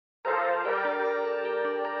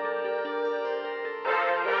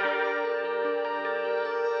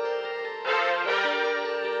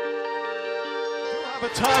Have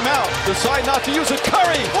a timeout. Decide not to use it.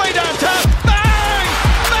 Curry, way downtown. Bang!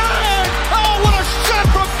 Bang! Oh, what a shot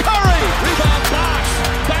from Curry! Rebound box.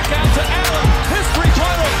 Back out to Allen. His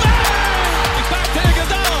three-pointer. Bang! He's back to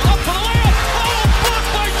Iguodala. Up for the layup. Oh, blocked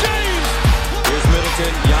by James. Here's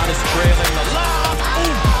Middleton. Giannis trailing the lob.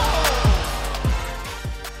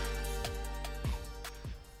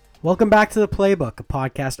 Welcome back to The Playbook, a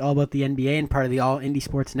podcast all about the NBA and part of the All Indie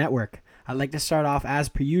Sports Network. I'd like to start off, as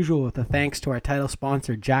per usual, with a thanks to our title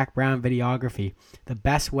sponsor, Jack Brown Videography, the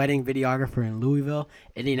best wedding videographer in Louisville,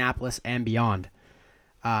 Indianapolis, and beyond.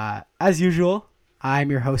 As usual,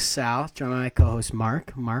 I'm your host, Sal, joined by my co-host,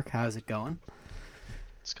 Mark. Mark, how's it going?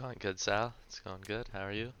 It's going good, Sal. It's going good. How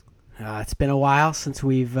are you? It's been a while since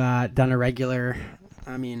we've done a regular...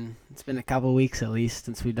 it's been a couple weeks at least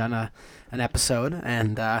since we've done an episode,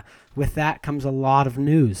 and with that comes a lot of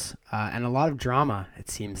news and a lot of drama, it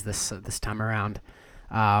seems, this time around.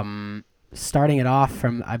 Starting it off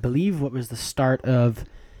from, I believe, what was the start of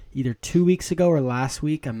either 2 weeks ago or last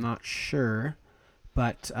week, I'm not sure,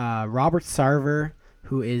 but Robert Sarver,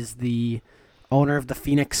 who is the owner of the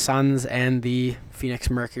Phoenix Suns and the Phoenix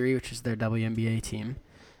Mercury, which is their WNBA team,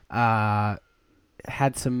 had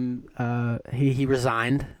some he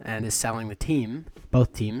resigned and is selling the team,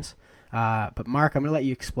 both teams. But Mark, I'm going to let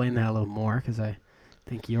you explain that a little more because I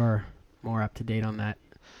think you're more up to date on that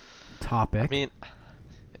topic. I mean,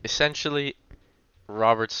 essentially,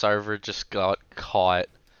 Robert Sarver just got caught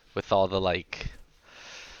with all the, a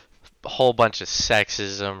whole bunch of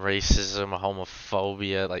sexism, racism,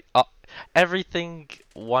 homophobia, everything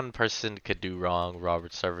one person could do wrong,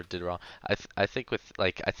 Robert Sarver did wrong. I think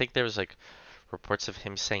there was, reports of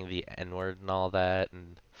him saying the N-word and all that,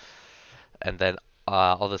 and then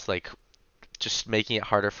all this just making it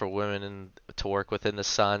harder for women to work within the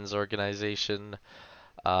Suns organization.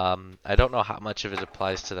 I don't know how much of it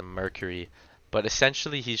applies to the Mercury, but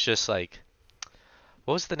essentially he's just what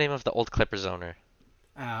was the name of the old Clippers owner?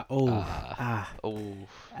 I know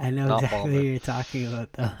exactly what you're talking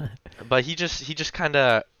about, though. But he just kind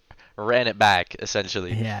of ran it back,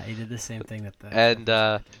 essentially. Yeah, he did the same thing that and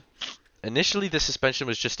initially, the suspension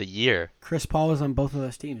was just a year. Chris Paul was on both of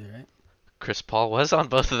those teams, right? Chris Paul was on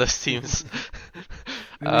both of those teams.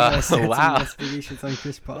 Wow. Investigations on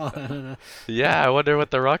Chris Paul. I don't know. Yeah, I wonder what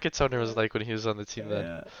the Rockets owner was like when he was on the team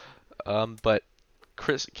then. But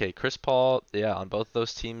Chris Paul, on both of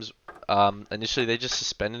those teams. Initially, they just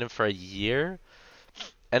suspended him for a year.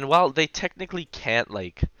 And while they technically can't,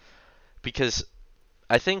 because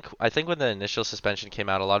I think when the initial suspension came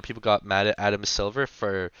out, a lot of people got mad at Adam Silver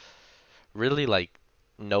for really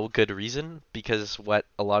no good reason, because what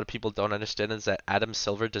a lot of people don't understand is that Adam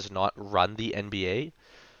Silver does not run the NBA.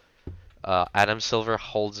 Adam Silver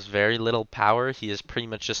holds very little power. He is pretty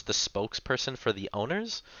much just the spokesperson for the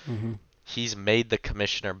owners. Mm-hmm. He's made the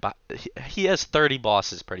commissioner, but he has 30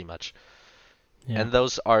 bosses pretty much, and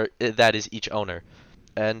that is each owner,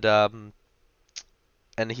 and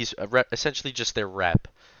he's essentially just their rep,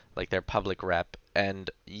 their public rep,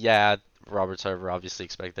 and Robert Sarver obviously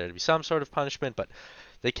expect there to be some sort of punishment, but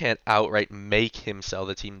they can't outright make him sell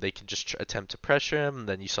the team. They can just attempt to pressure him. And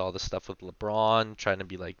then you saw the stuff with LeBron trying to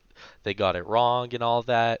be they got it wrong and all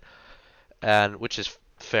that, and which is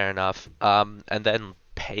fair enough. And then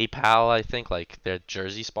PayPal, I think, their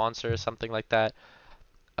jersey sponsor or something like that,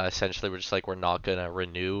 essentially we're just we're not going to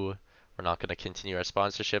renew. We're not going to continue our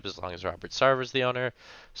sponsorship as long as Robert Sarver's the owner.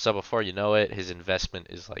 So before you know it, his investment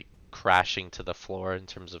is crashing to the floor in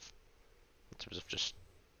terms of just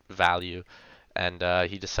value, and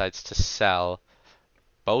he decides to sell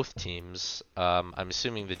both teams. I'm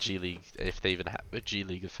assuming the G League, if they even have a G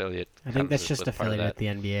League affiliate. I think that's just affiliated with the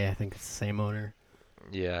NBA. I think it's the same owner.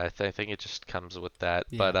 Yeah, I think it just comes with that.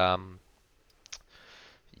 Yeah.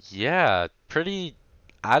 But pretty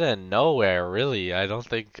out of nowhere, really. I don't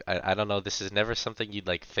know. This is never something you'd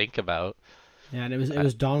think about. Yeah, and it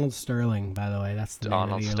was Donald Sterling, by the way. That's the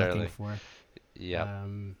name that you're looking for. Yeah.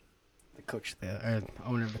 The coach,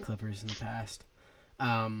 owner of the Clippers in the past.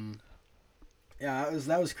 That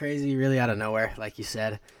was crazy, really out of nowhere, like you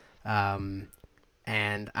said. And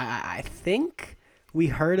I think we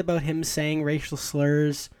heard about him saying racial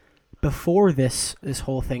slurs before this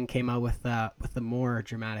whole thing came out with the more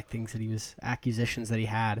dramatic things accusations that he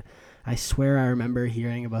had. I swear I remember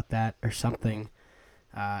hearing about that or something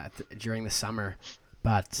during the summer,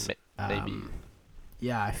 but maybe.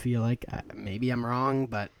 Yeah, I feel like maybe I'm wrong,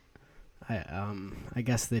 but I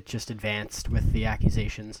guess that just advanced with the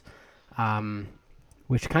accusations,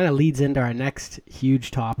 which kind of leads into our next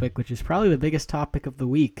huge topic, which is probably the biggest topic of the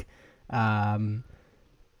week. Ime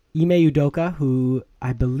Udoka, who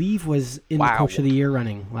I believe was in the Coach of the Year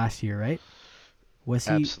running last year, right? Was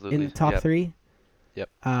he in Absolutely. the top Yep. three? Yep.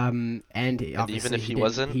 And And obviously even if he didn't,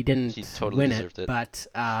 wasn't, he didn't he totally win deserved it. but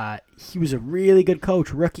he was a really good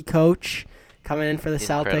coach, rookie coach, coming in for the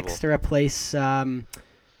Incredible. Celtics to replace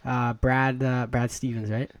Brad Stevens,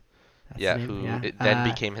 right? That's Yeah, the name? who Yeah. then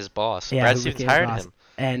became his boss. Yeah, Brad who Stevens became his hired boss. him.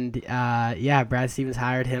 And yeah, Brad Stevens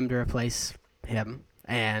hired him to replace him,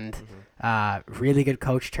 and really good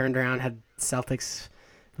coach. Turned around, had Celtics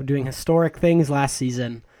doing historic things last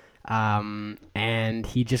season. And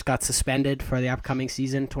he just got suspended for the upcoming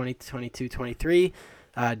season, 2022-23,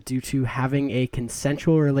 due to having a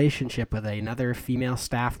consensual relationship with another female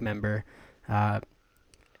staff member,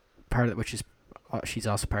 which is she's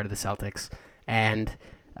also part of the Celtics, and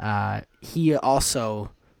he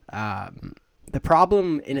also. The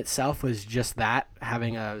problem in itself was just that,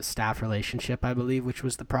 having a staff relationship, I believe, which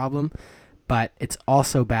was the problem. But it's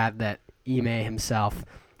also bad that Ime himself,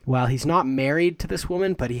 well, he's not married to this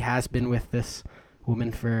woman, but he has been with this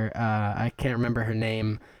woman for, I can't remember her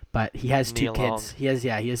name, but he has two Nia kids. Long.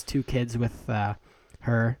 He has 2 kids with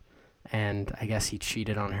her, and I guess he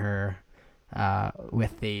cheated on her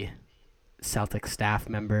with the Celtic staff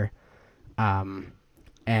member. And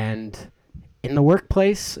in the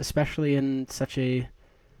workplace, especially in such a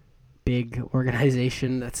big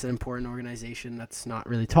organization, that's an important organization, that's not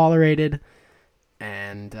really tolerated.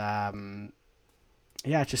 And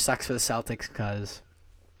yeah, it just sucks for the Celtics because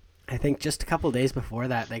I think just a couple of days before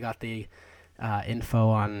that, they got the info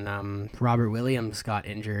on Robert Williams got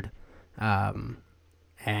injured.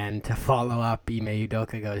 And to follow up, Ime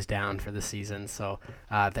Udoka goes down for the season. So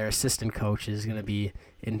their assistant coach is going to be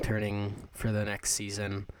interning for the next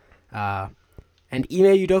season. And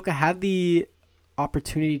Ime Udoka had the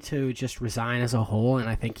opportunity to just resign as a whole, and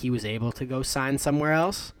I think he was able to go sign somewhere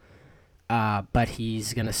else. But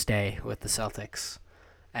he's going to stay with the Celtics.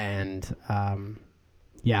 And,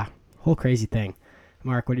 yeah, whole crazy thing.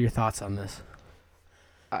 Mark, what are your thoughts on this?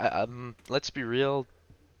 Let's be real.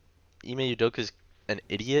 Ime Udoka's an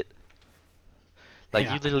idiot. Like,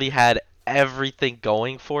 Yeah. you literally had everything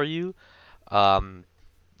going for you.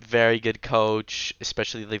 Very good coach,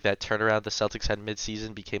 especially like that turnaround the Celtics had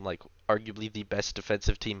mid-season, became like arguably the best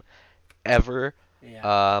defensive team ever.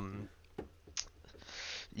 Yeah.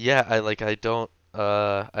 Yeah, I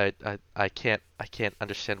can't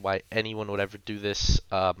understand why anyone would ever do this.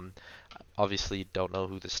 Obviously don't know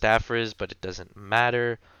who the staffer is, but it doesn't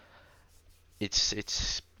matter.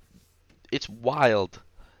 It's wild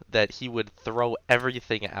that he would throw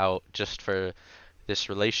everything out just for this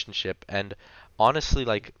relationship. And honestly,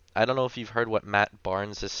 like, I don't know if you've heard what Matt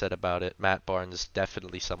Barnes has said about it. Matt Barnes,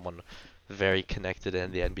 definitely someone very connected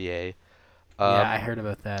in the NBA. Yeah, I heard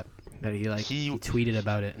about that. That he he tweeted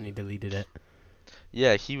about it and he deleted it.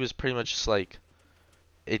 Yeah, he was pretty much just like,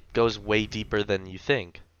 it goes way deeper than you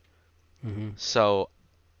think. Mm-hmm. So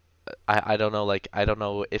I don't know, like, I don't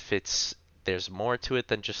know if there's more to it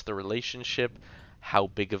than just the relationship. How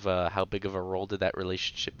big of a role did that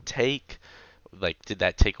relationship take? Like, did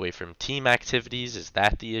that take away from team activities? Is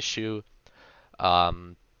that the issue?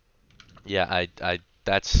 Yeah,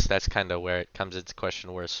 that's kind of where it comes into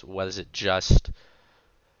question. Was it just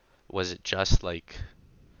like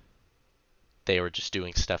they were just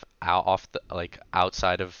doing stuff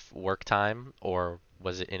outside of work time, or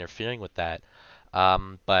was it interfering with that?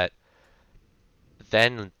 But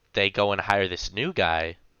then they go and hire this new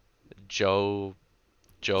guy, Joe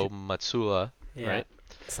Matsula, Yeah. right?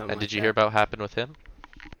 Something And did like you that. hear about what happened with him?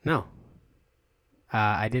 No.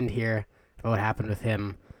 I didn't hear what happened with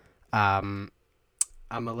him. I'm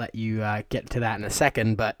going to let you get to that in a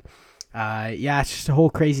second, but yeah, it's just a whole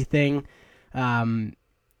crazy thing. And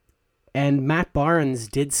Matt Barnes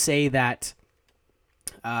did say that,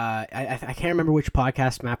 I can't remember which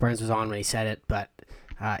podcast Matt Barnes was on when he said it, but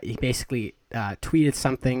he basically tweeted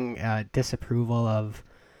something, disapproval of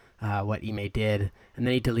what Ime did, and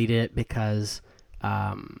then he deleted it because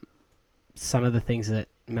some of the things that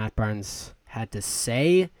Matt Barnes had to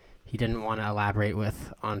say, he didn't want to elaborate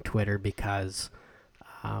with on Twitter because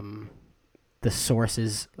the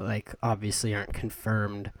sources, like, obviously aren't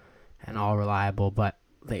confirmed and all reliable, but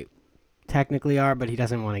they technically are, but he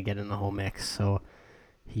doesn't want to get in the whole mix, so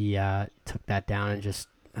he took that down and just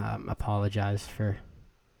apologized for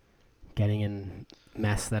getting in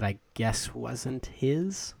mess that I guess wasn't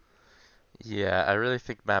his. Yeah, I really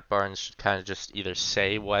think Matt Barnes should kind of just either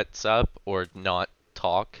say what's up or not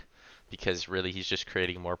talk, because really he's just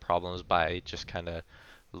creating more problems by just kind of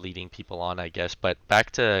leading people on, I guess. But back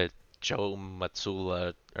to Joe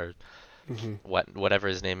Matsula, or whatever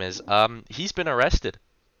his name is. He's been arrested.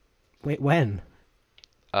 Wait, when?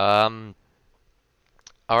 Or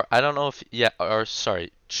I don't know if, yeah, or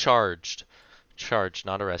sorry, charged charged,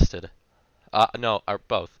 not arrested. No, or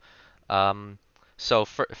both. Um, so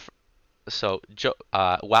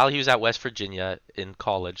while he was at West Virginia in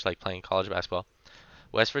college, like playing college basketball,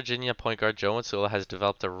 West Virginia point guard Joe Mazzulla has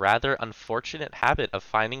developed a rather unfortunate habit of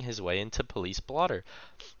finding his way into police blotter.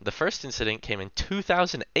 The first incident came in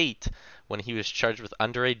 2008 when he was charged with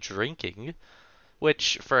underage drinking,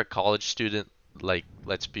 which for a college student, like,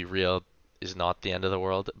 let's be real, is not the end of the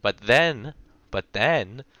world. But then,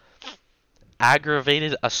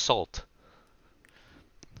 aggravated assault.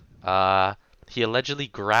 He allegedly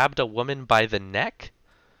grabbed a woman by the neck,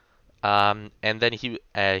 and then he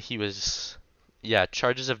was,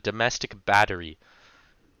 charges of domestic battery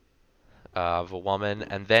of a woman,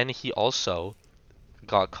 and then he also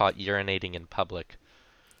got caught urinating in public.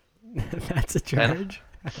 That's a charge.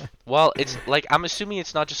 Well, it's like, I'm assuming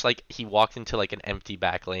it's not just like he walked into like an empty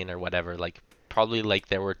back lane or whatever. Like, probably like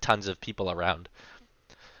there were tons of people around.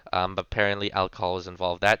 But apparently alcohol was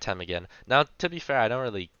involved that time again. Now, to be fair, I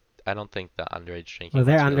don't think the underage drinking. Well,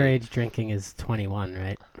 their was really... underage drinking is 21,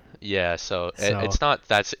 right? Yeah, so it's not.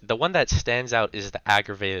 That's the one that stands out is the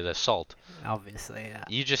aggravated assault. Obviously, yeah.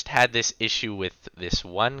 You just had this issue with this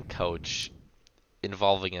one coach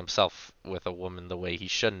involving himself with a woman the way he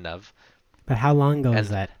shouldn't have. But how long ago was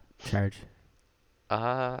that charge?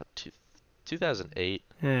 2008.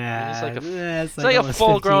 Yeah, it's like a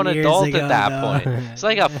full-grown adult ago, at that though. point. It's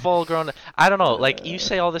like a full-grown. I don't know. Like, you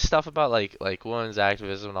say all this stuff about like women's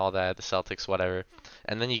activism and all that, the Celtics, whatever,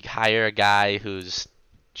 and then you hire a guy who's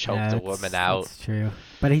choked a woman out. That's true.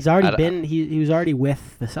 But he's already been. He was already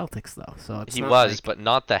with the Celtics though, so it's he not was, like, but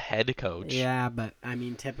not the head coach. Yeah, but I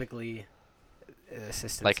mean, typically,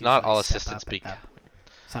 assistants. Like, not all assistants speak.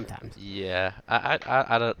 Sometimes. Yeah,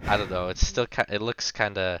 I don't know. It's still it looks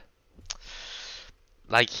kind of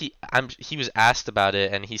like he was asked about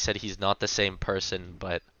it and he said he's not the same person,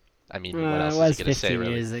 but I mean, what else is he gonna say,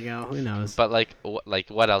 really? 15 years ago, who knows? But like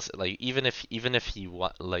what else? Like, even if he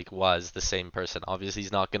was the same person, obviously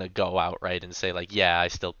he's not gonna go outright and say like, yeah, I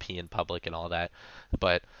still pee in public and all that.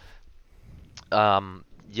 But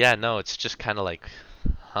yeah, no, it's just kind of like,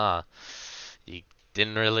 you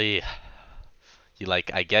didn't really.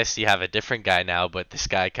 I guess you have a different guy now, but this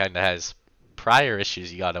guy kind of has prior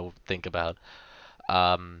issues you got to think about.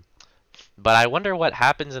 But I wonder what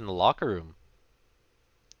happens in the locker room,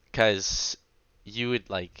 because you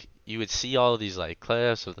would see all of these like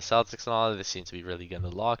clips of the Celtics and all that. They seem to be really good in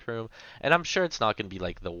the locker room, and I'm sure it's not going to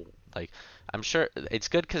be I'm sure it's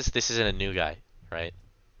good because this isn't a new guy, right?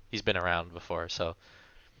 He's been around before, so it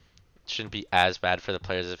shouldn't be as bad for the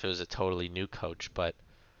players as if it was a totally new coach, but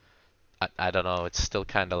I don't know. It's still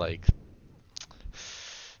kind of like,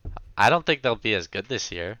 I don't think they'll be as good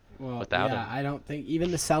this year without him. I don't think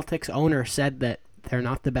even the Celtics owner said that they're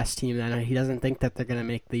not the best team. And he doesn't think that they're gonna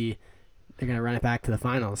run it back to the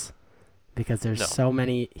finals because there's so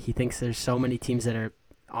many. He thinks there's so many teams that are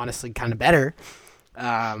honestly kind of better.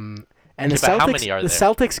 And the Celtics, how many are there?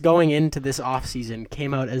 Celtics going into this offseason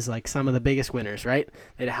came out as like some of the biggest winners, right?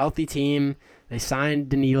 They had a healthy team. They signed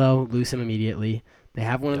Danilo, lose him immediately. They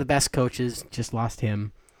have one of the best coaches, just lost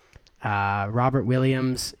him. Robert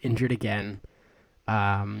Williams, injured again.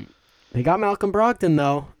 They got Malcolm Brogdon,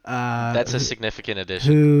 though. That's a significant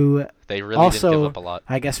addition. Who they really didn't give up a lot.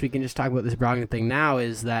 I guess we can just talk about this Brogdon thing now,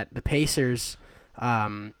 is that the Pacers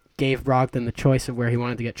gave Brogdon the choice of where he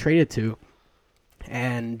wanted to get traded to.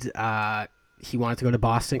 And he wanted to go to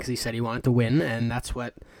Boston because he said he wanted to win, and that's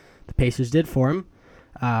what the Pacers did for him.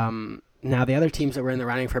 Now, the other teams that were in the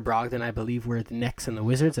running for Brogdon, I believe, were the Knicks and the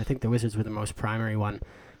Wizards. I think the Wizards were the most primary one.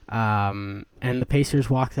 And the Pacers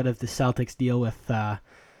walked out of the Celtics deal with, I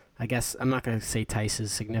guess, I'm not going to say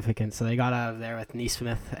Tice's significant. So they got out of there with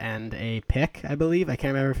Neesmith and a pick, I believe. I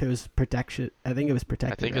can't remember if it was protection. I think it was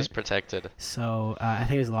protected. I think it was protected. So I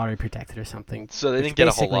think it was lottery protected or something. So they didn't get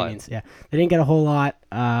a whole lot. They didn't get a whole lot.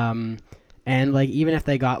 And like even if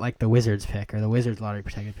they got like the Wizards pick or the Wizards lottery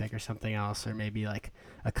protected pick or something else, or maybe like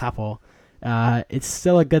a couple, it's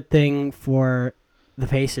still a good thing for the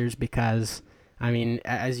Pacers because, I mean,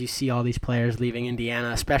 as you see all these players leaving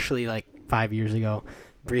Indiana, especially like 5 years ago,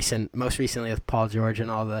 most recently with Paul George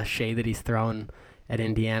and all the shade that he's thrown at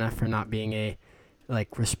Indiana for not being a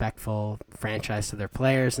like respectful franchise to their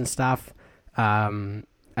players and stuff.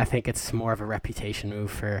 I think it's more of a reputation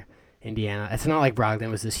move for Indiana. It's not like Brogdon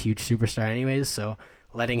was this huge superstar anyways, so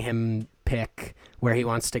letting him pick where he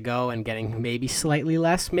wants to go and getting maybe slightly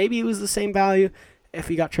less, maybe it was the same value if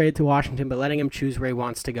he got traded to Washington, but letting him choose where he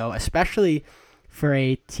wants to go, especially for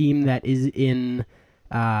a team that is in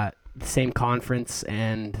the same conference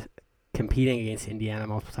and competing against Indiana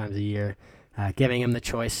multiple times a year, giving him the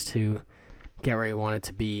choice to get where he wanted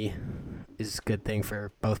to be is a good thing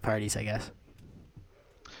for both parties, I guess.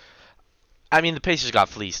 I mean, the Pacers got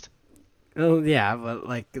fleeced. Oh yeah, but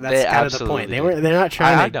like that's They kind of the point. absolutely They're not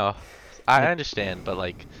trying I to. know. I understand, but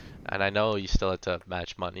like, and I know you still have to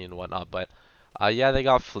match money and whatnot, but yeah, they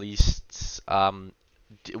got fleeced.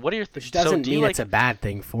 What are your Which so doesn't do you mean like it's a bad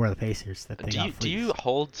thing for the Pacers that they got do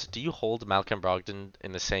fleeced. you hold Malcolm Brogdon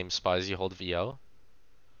in the same spot as you hold VO?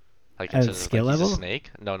 Like in At terms of skill like he's a level?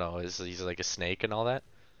 snake? No, is he's like a snake and all that?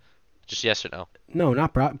 Just yes or no? No,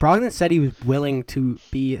 not Brogdon said he was willing to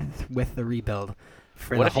be with the rebuild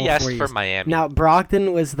for What the if whole he asked 4 for years. Miami? Now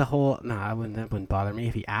Brogdon was the whole. No, that wouldn't bother me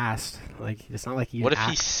if he asked. Like it's not like he. What if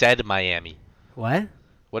he said Miami? What?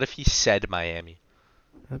 What if he said Miami?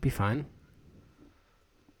 That'd be fine.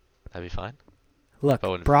 That'd be fine. Look,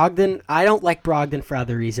 But when- Brogdon. I don't like Brogdon for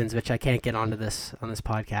other reasons, which I can't get onto this on this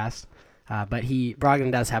podcast. But Brogdon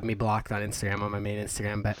does have me blocked on Instagram, on my main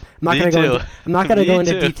Instagram. But I'm not Me gonna go. too. I'm not gonna Me go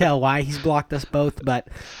into too. detail why he's blocked us both. But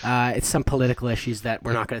it's some political issues that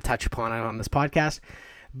we're not gonna touch upon on this podcast.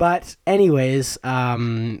 But anyways,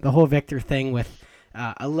 the whole Victor thing with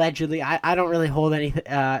allegedly, I don't really hold any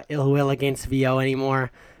ill will against VO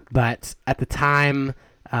anymore. But at the time,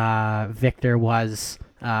 Victor was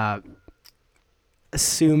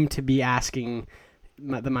assumed to be asking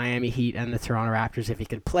the Miami Heat and the Toronto Raptors if he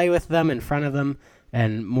could play with them in front of them,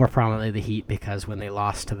 and more prominently the Heat, because when they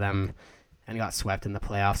lost to them and got swept in the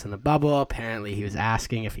playoffs in the bubble, apparently he was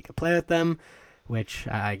asking if he could play with them, which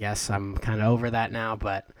I guess I'm kind of over that now,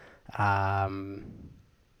 but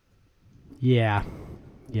yeah,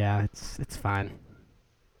 it's fine.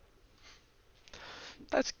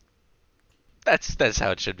 That's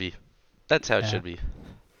how it should be. That's how it Yeah. should be.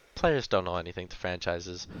 Players don't know anything to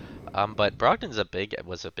franchises. But Brogdon's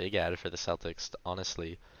was a big add for the Celtics,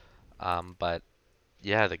 honestly. But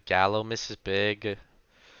yeah, the Gallo miss is big.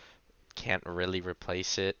 Can't really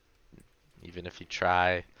replace it, even if you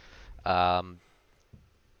try.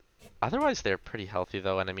 Otherwise they're pretty healthy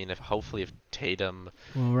though, and I mean, hopefully if Tatum,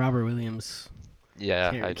 Well, Robert Williams yeah,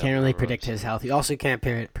 can't, I can't really don't predict remember. his health. You also can't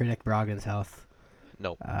predict Brogdon's health.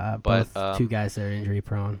 No, Both but, two guys that are injury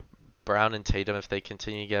prone. Brown and Tatum, if they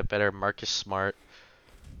continue to get better. Marcus Smart.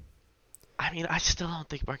 I mean, I still don't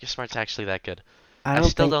think Marcus Smart's actually that good. I I don't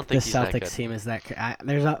still think don't think the he's that Celtics good. team is that.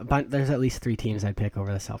 There's at least 3 teams I'd pick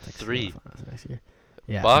over the Celtics. for the 3. finals next year.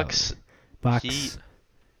 Yeah. Bucks, Bucks,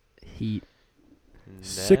 Heat, Nets,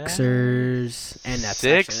 Sixers, and Nets.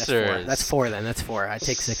 Actually. Sixers. That's 4 then. That's 4. I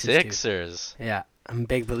take Sixers too. Sixers. Yeah, I'm a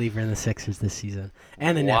big believer in the Sixers this season,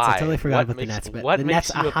 and the Nets. I Why? totally forgot What about the makes- Nets, but what the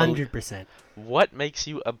makes Nets you a 100%. What makes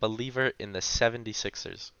you a believer in the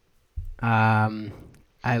 76ers?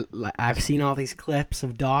 I've seen all these clips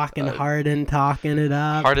of Doc and Uh, Harden talking it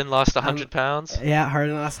up. Harden lost 100 pounds? Yeah,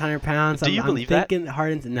 Harden lost 100 pounds. Do you I'm believe that? thinking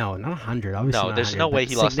Harden's no, not 100. Obviously No, not there's 100, no way but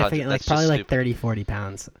he lost 100. significant, That's probably just like stupid. 30, 40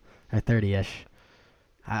 pounds, or 30ish.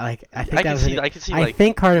 I think I that can was. see- I can see, I like-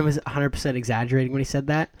 think Harden was 100% exaggerating when he said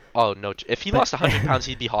that. Oh, no. If he But- lost 100 pounds,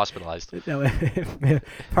 he'd be hospitalized. No, if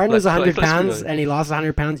Harden was Let's- 100 let's be pounds real. and he lost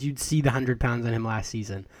 100 pounds, you'd see the 100 pounds on him last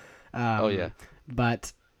season. Oh, yeah.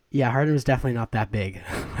 But yeah, Harden was definitely not that big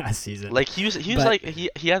last season. Like, he was But like,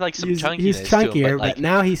 he had like some chunkiness he's to him, chunkier, but, like,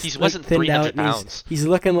 now he's he like, wasn't thinned 300 out. And pounds. he's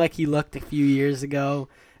looking like he looked a few years ago,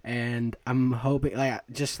 and I'm hoping, like,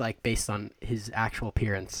 just like based on his actual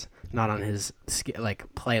appearance, not on his like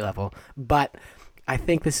play level. But I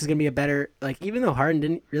think this is gonna be a better, like, even though Harden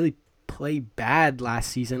didn't really play bad last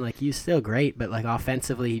season, like, he was still great, but like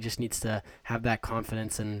offensively, he just needs to have that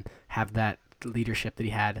confidence and have that leadership that he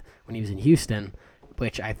had when he was in Houston,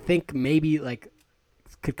 which I think maybe like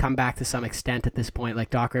could come back to some extent at this point. Like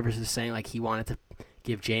Doc Rivers is saying, like, he wanted to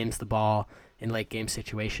give James the ball in late game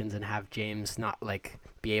situations and have James not like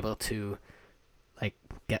be able to like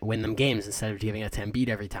win them games instead of giving it to Embiid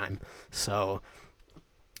every time. So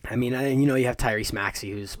I mean, you have Tyrese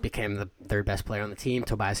Maxey, who's became the 3rd best player on the team.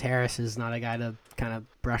 Tobias Harris is not a guy to kind of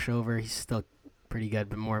brush over. He's still pretty good,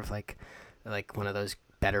 but more of like one of those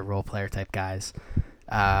better role player type guys.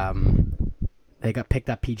 They got picked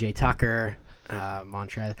up PJ Tucker,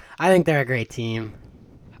 Montrez. I think they're a great team.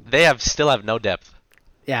 They still have no depth.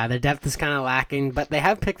 Yeah, their depth is kind of lacking, but they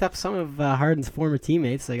have picked up some of Harden's former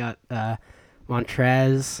teammates. They got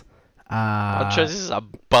Montrez, Montrez is a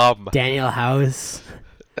bum. Daniel House.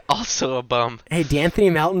 Also a bum. Hey, D'Anthony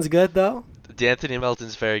Melton's good though. D'Anthony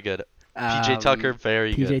Melton's very good. PJ Tucker,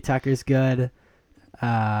 very PJ good. Tucker's good.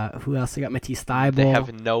 Who else? They got Matisse Thybulle. They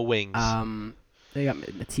have no wings. They got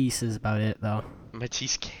Matisse is about it though.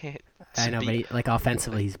 Matisse can't. I know, but like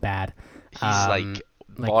offensively, he's bad. He's like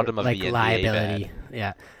bottom of like the NBA liability. bad.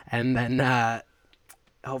 Yeah, and then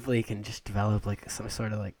hopefully he can just develop like some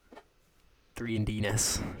sort of like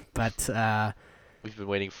 3-and-D-ness. But We've been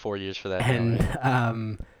waiting 4 years for that. now, and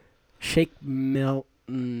right? Shake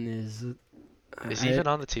Milton is. Is he even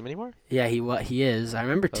on the team anymore? Yeah, he is. I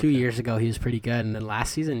remember 2 Okay. years ago he was pretty good, and then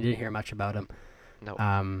last season you didn't hear much about him. No.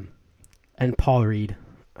 And Paul Reed,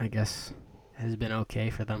 I guess, has been okay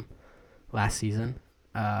for them last season.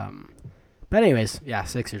 But anyways, yeah,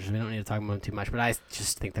 Sixers. We don't need to talk about them too much, but I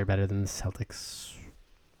just think they're better than the Celtics.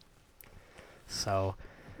 So,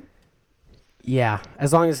 yeah,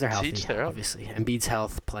 as long as they're healthy, Each their own. obviously. Embiid's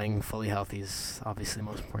health, playing fully healthy is obviously the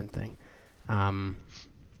most important thing.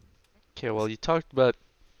 Okay, well, you talked about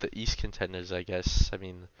the East contenders, I guess. I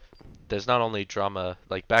mean, there's not only drama,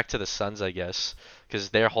 like back to the Suns, I guess, because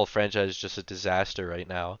their whole franchise is just a disaster right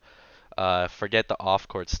now. Forget the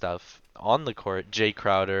off-court stuff. On the court, Jay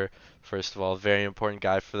Crowder, first of all, very important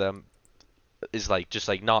guy for them, is like just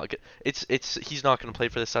like not. He's not gonna play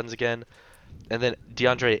for the Suns again. And then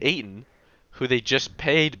DeAndre Ayton, who they just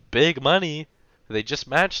paid big money, they just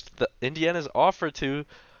matched the Indiana's offer to.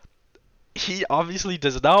 He obviously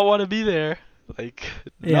does not want to be there. Like,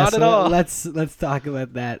 Yeah, not so at all. let's talk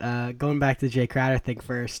about that. Going back to the Jay Crowder thing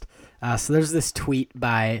first. So there's this tweet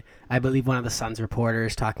by, I believe, one of the Suns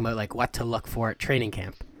reporters talking about like what to look for at training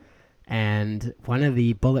camp. And one of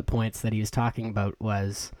the bullet points that he was talking about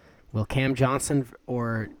was, will Cam Johnson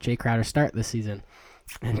or Jay Crowder start this season?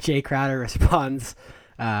 And Jay Crowder responds,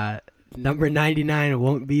 number 99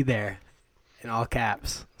 won't be there, in all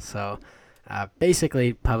caps. So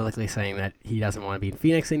basically publicly saying that he doesn't want to be in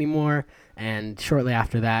Phoenix anymore. And shortly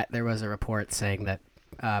after that, there was a report saying that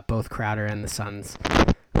both Crowder and the Suns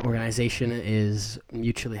organization has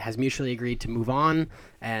mutually agreed to move on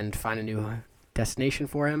and find a new destination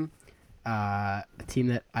for him. A team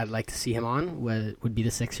that I'd like to see him on would be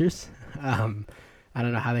the Sixers. I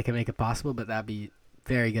don't know how they can make it possible, but that'd be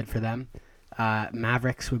very good for them.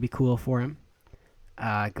 Mavericks would be cool for him.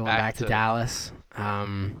 Going back to Dallas.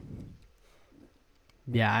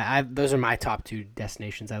 Yeah, those are my top two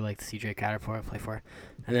destinations I'd like to see Jay Crowder play for.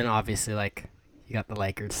 And then obviously, like, you got the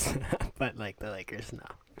Lakers. But, like, the Lakers,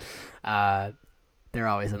 no. They're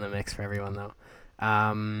always in the mix for everyone, though.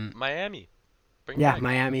 Miami.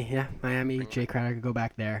 Miami. Bring Jay Crowder could go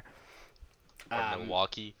back there. Or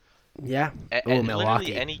Milwaukee. Yeah. And Milwaukee.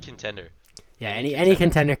 literally any contender. Yeah, any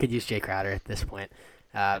contender could use Jay Crowder at this point.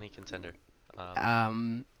 Any contender.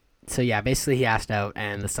 So, yeah, basically he asked out,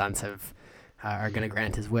 and the Suns are going to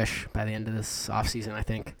grant his wish by the end of this offseason, I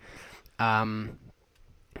think.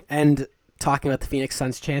 And talking about the Phoenix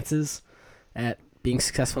Suns' chances at being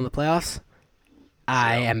successful in the playoffs,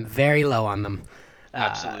 I am very low on them.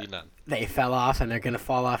 Absolutely none. They fell off, and they're going to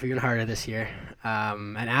fall off even harder this year.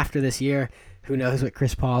 And after this year, who knows what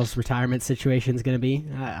Chris Paul's retirement situation is going to be.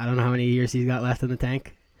 I don't know how many years he's got left in the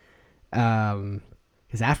tank.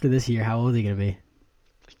 Because after this year, how old is he going to be?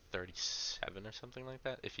 Like 37 or something like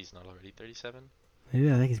that, if he's not already 37.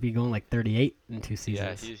 Maybe I think he's been going like 38 in 2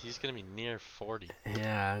 seasons. Yeah, he's going to be near 40.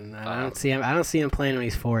 Yeah, and I don't see him playing when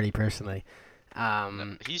he's 40 personally.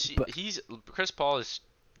 No, Chris Paul is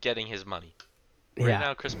getting his money. Right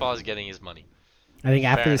now, Chris Paul is getting his money. I think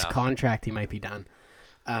after Fair his enough. contract, he might be done.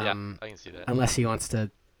 Yeah, I can see that. Unless he wants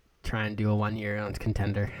to try and do a 1 year on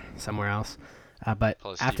contender somewhere else. But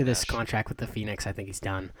Plus after Steve this Nash. contract with the Phoenix, I think he's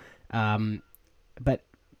done. But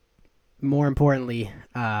more importantly,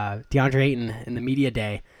 DeAndre Ayton in the media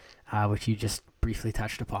day, which you just briefly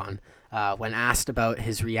touched upon, when asked about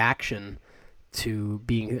his reaction to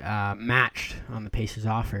being matched on the Pacers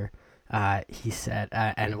offer, he said,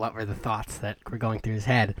 and what were the thoughts that were going through his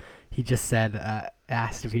head, he just said,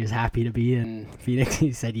 asked if he was happy to be in Phoenix.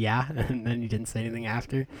 He said, yeah, and then he didn't say anything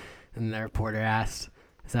after. And the reporter asked,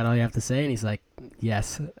 is that all you have to say? And he's like,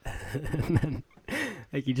 yes. And then,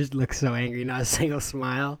 like, he just looks so angry, not a single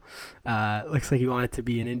smile. Looks like he wanted to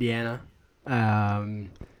be in Indiana,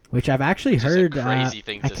 which I've actually Which is a heard. crazy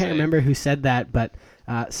thing I to can't say. remember who said that, but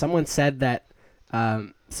someone said that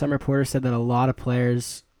some reporter said that a lot of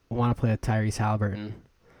players want to play with Tyrese Halliburton,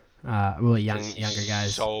 really younger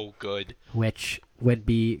guys, So good. which would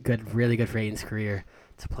be really good for Aiden's career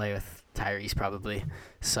to play with Tyrese probably.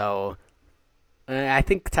 So I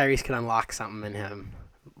think Tyrese can unlock something in him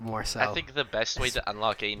more so. I think the best way to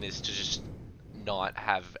unlock Aiden is to just not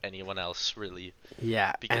have anyone else really.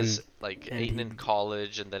 Yeah, Because and Aiden in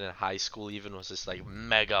college and then in high school even was this like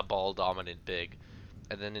mega ball dominant big,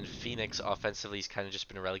 and then in Phoenix offensively he's kind of just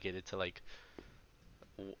been relegated to like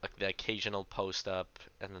the occasional post up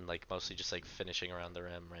and then like mostly just like finishing around the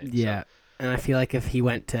rim, right? yeah, and I feel like if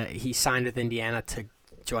he signed with Indiana to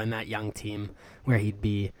join that young team where he'd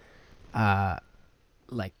be,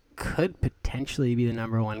 could potentially be the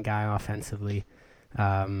number one guy offensively.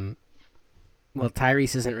 Well,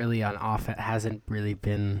 Tyrese isn't really on off. It hasn't really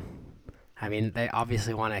been. I mean, they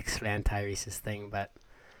obviously want to expand Tyrese's thing, but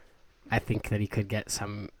I think that he could get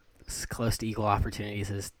some close to equal opportunities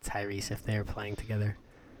as Tyrese if they're playing together.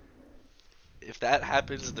 If that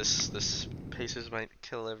happens, this Pacers might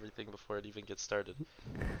kill everything before it even gets started.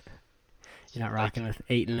 You're not rocking with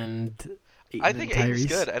Ayton and I think Ayton's Tyrese?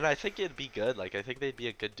 good, and I think it'd be good. Like, I think they'd be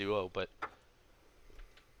a good duo, but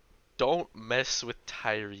don't mess with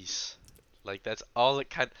Tyrese. Like, that's all it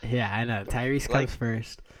kind of... Yeah, I know. Tyrese Like, comes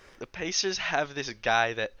first. The Pacers have this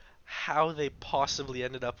guy that how they possibly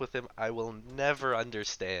ended up with him, I will never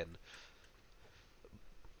understand.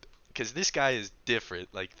 Because this guy is different.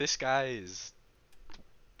 Like, this guy is...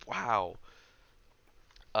 Wow.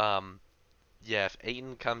 Yeah, if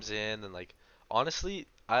Ayton comes in and, like... Honestly,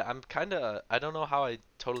 I'm kind of... I don't know how I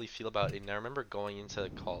totally feel about Ayton. I remember going into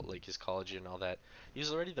his college year and all that. He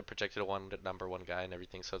was already the projected number one guy and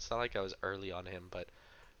everything, so it's not like I was early on him, but...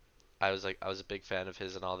 I was a big fan of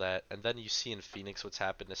his and all that. And then you see in Phoenix what's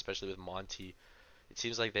happened, especially with Monty. It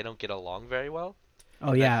seems like they don't get along very well.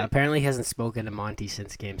 Oh, yeah. Apparently he hasn't spoken to Monty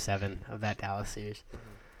since Game 7 of that Dallas series.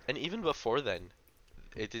 And even before then,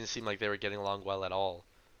 it didn't seem like they were getting along well at all.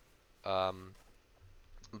 And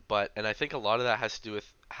I think a lot of that has to do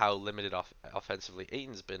with how limited offensively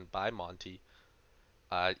Ayton's been by Monty.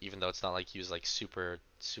 Even though it's not like he was like super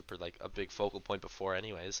like a big focal point before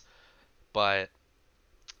anyways. But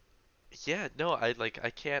yeah, no, I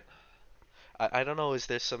can't. I don't know. Is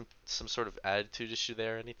there some sort of attitude issue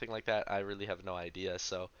there or anything like that? I really have no idea.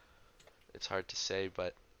 So it's hard to say.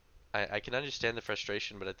 But I can understand the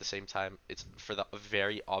frustration. But at the same time, it's for the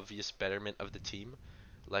very obvious betterment of the team,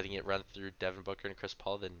 letting it run through Devin Booker and Chris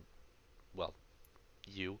Paul than, well,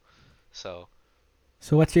 you. So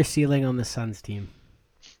what's your ceiling on the Suns team?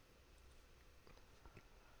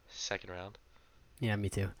 second round. Yeah, me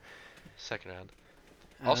too. Second round.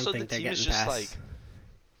 I Also, don't think the they're team is getting just past,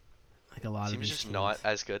 like a lot of team is these just teams. not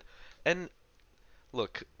as good. And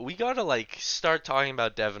look, we gotta start talking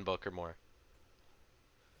about Devin Booker more.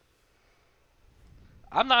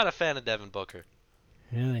 I'm not a fan of Devin Booker.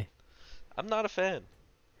 Really? I'm not a fan.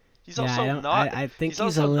 He's Yeah, also not. I think he's he's a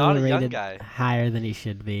also little not a young rated guy. higher than he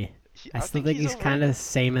should be. I still think he's kind of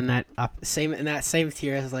same in that same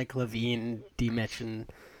tier as like Levine, D. Mitch, and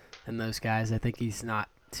those guys. I think he's not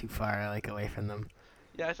too far away from them.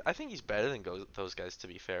 Yeah, I think he's better than those guys, to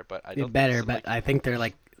be fair. But I They're don't. better, think but I think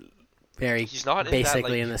they're very he's not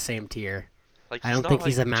basically in in the same tier. Like, I don't think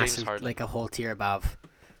he's a massive a whole tier above.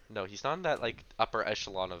 No, he's not in that upper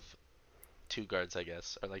echelon of two guards, I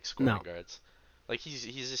guess, or scoring guards. Like he's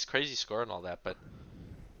this crazy scorer and all that, but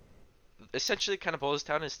essentially it kind of boils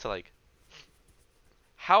down as to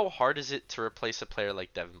how hard is it to replace a player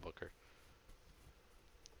like Devin Booker?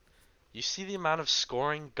 You see the amount of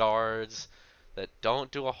scoring guards that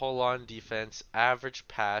don't do a whole lot on defense, average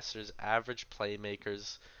passers, average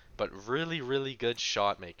playmakers, but really, really good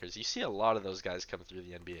shot makers. You see a lot of those guys come through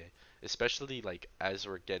the NBA, especially as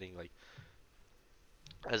we're getting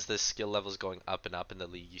as the skill level's going up and up in the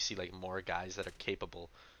league. You see more guys that are capable,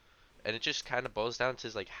 and it just kind of boils down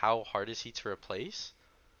to how hard is he to replace?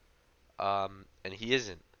 And he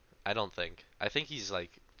isn't. I don't think. I think he's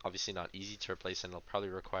obviously not easy to replace, and he'll probably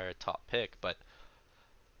require a top pick, but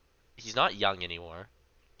he's not young anymore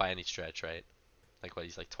by any stretch, right?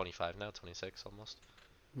 He's 25 now, 26 almost.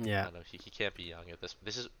 Yeah. I don't know, he can't be young at this.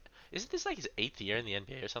 Isn't this his 8th year in the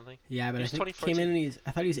NBA or something? Yeah, but I think he came in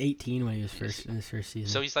I thought he was 18 when he was in his first season.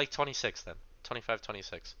 So he's 26 then. 25,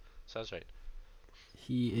 26. Sounds right.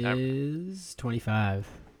 He is 25.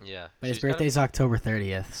 Yeah. But his birthday's October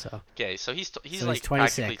 30th, so. Okay, so he's 26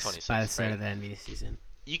 practically 26 by the start right? of the NBA season.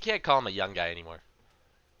 You can't call him a young guy anymore.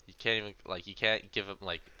 You can't even you can't give him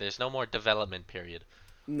there's no more development period.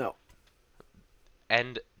 No.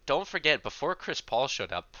 And don't forget, before Chris Paul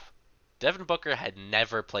showed up, Devin Booker had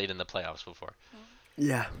never played in the playoffs before.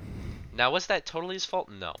 Yeah. Now, was that totally his fault?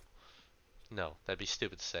 No. No, that'd be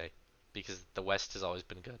stupid to say, because the West has always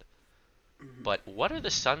been good. But what are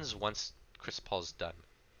the Suns once Chris Paul's done?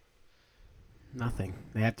 Nothing.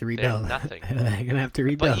 They have to rebuild. Nothing. They're gonna have to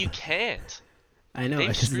rebuild. But you can't. I know.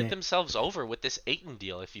 They've screwed themselves over with this Ayton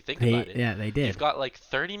deal. If you think about it, yeah, they did. You've got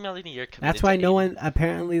 $30 million a year committed. That's why to no Ayton. one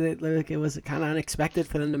apparently it was kind of unexpected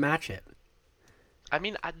for them to match it. I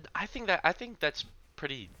mean, I think that's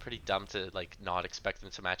pretty dumb to not expect them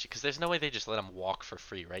to match it, because there's no way they just let him walk for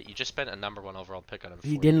free, right? You just spent a number 1 overall pick on him.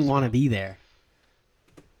 He didn't want to be there.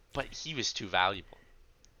 But he was too valuable.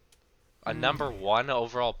 A number 1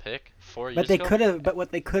 overall pick 4 years But they ago? could have. But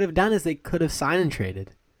what they could have done is they could have signed and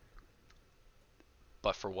traded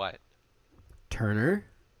But for what? Turner,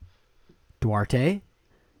 Duarte.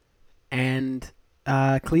 and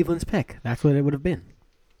Cleveland's pick. That's what it would have been.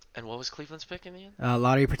 And what was Cleveland's pick in the end?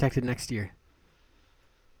 Lottery protected next year.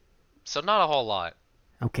 So not a whole lot.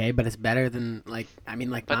 Okay, but it's better than But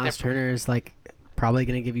Miles Turner is probably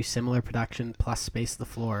going to give you similar production plus space the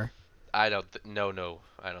floor. I don't. No,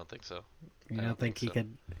 I don't think so. You don't think he so.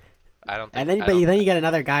 could? I don't think. And then, I but don't- then you get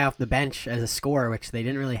another guy off the bench as a scorer, which they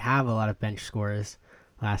didn't really have a lot of bench scorers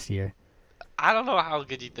last year. I don't know how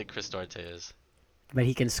good you think Chris Duarte is. But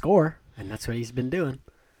he can score, and that's what he's been doing.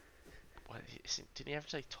 What? Didn't he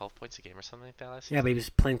average like 12 points a game or something like that last Yeah, season? but he was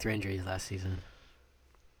playing through injuries last season.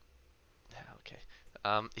 Yeah,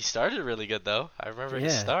 okay. He started really good though. I remember Yeah. He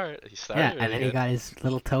started Yeah, really and then he good. got his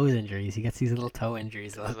little toes injuries. He gets these little toe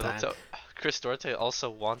injuries all His the little time. toe- Chris Duarte also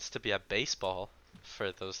wants to be at baseball.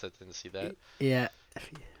 For those that didn't see that. Yeah.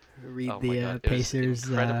 Read Oh my the God, it was Pacers.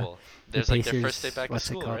 incredible. The There's like Pacers, their first day back to what's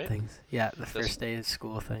school, it called, right? things. Yeah, the Those- first day of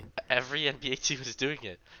school thing. Every NBA team is doing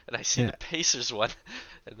it, and I see Yeah. the Pacers one,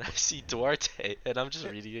 and I see Duarte, and I'm just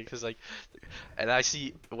reading it because and I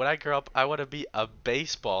see when I grow up, I want to be a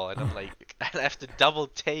baseball, and I'm like, and I have to double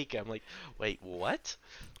take. I'm like, wait, what?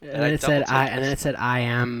 And I then it said double-checked I. And then this. it said I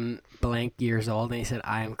am blank years old, and he said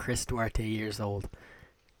I am Chris Duarte years old.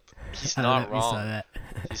 He's I don't know not if you saw wrong. that.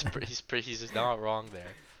 He's not wrong there.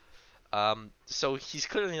 So he's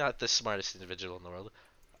clearly not the smartest individual in the world.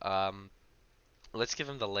 Let's give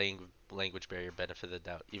him the language barrier benefit of the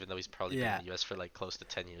doubt, even though he's probably been Yeah. in the U.S. for like close to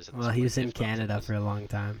 10 years. Well, he was in Canada for a long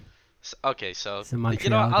time. Okay, so He's a you know,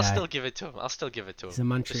 Montreal I'll guy. still give it to him. I'll still give it to him. He's a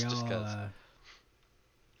Montreal just 'cause.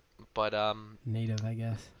 But native, I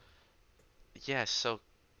guess. yeah. So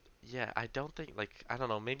yeah, I don't think I don't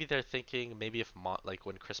know. Maybe they're thinking if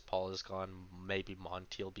when Chris Paul is gone, maybe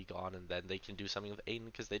Monty will be gone, and then they can do something with Aiden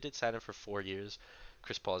because they did sign him for 4 years.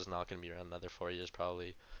 Chris Paul is not going to be around another 4 years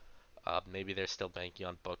probably. Maybe they're still banking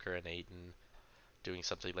on Booker and Aiden doing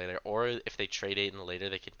something later, or if they trade Aiden later,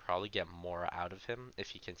 they could probably get more out of him if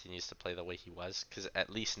he continues to play the way he was. Because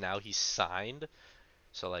at least now he's signed,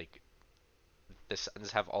 so the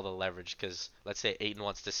Suns have all the leverage. Because let's say Aiden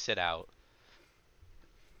wants to sit out.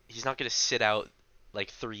 He's not going to sit out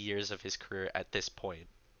 3 years of his career at this point.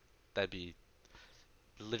 That'd be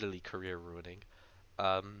literally career ruining.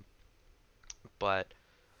 But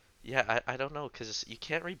yeah, I don't know because you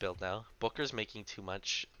can't rebuild now. Booker's making too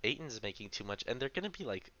much. Aiton's making too much, and they're going to be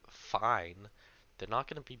fine. They're not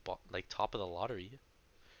going to be top of the lottery.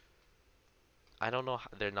 I don't know.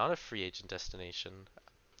 They're not a free agent destination.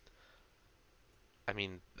 I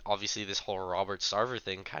mean, obviously this whole Robert Sarver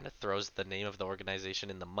thing kind of throws the name of the organization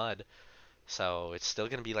in the mud. So it's still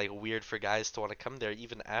going to be weird for guys to want to come there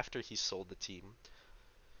even after he sold the team.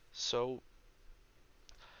 So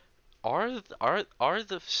are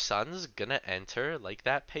the Suns going to enter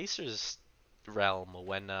that Pacers realm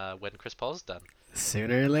when Chris Paul's done?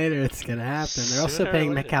 Sooner or later, it's gonna happen. They're also Sooner or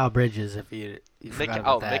paying later. Mikal Bridges. If you forgot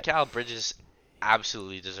about that. Mikal Bridges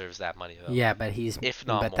absolutely deserves that money though. Yeah, but he's If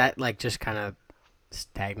not but more. that just kind of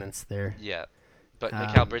stagnants their Yeah. But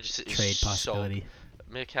Mikal Bridges is trade possibility.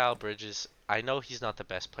 Mikal Bridges, I know he's not the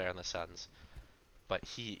best player on the Suns, but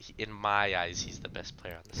he in my eyes, he's the best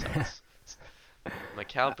player on the Suns.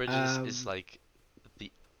 Mikal Bridges is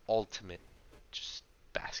the ultimate just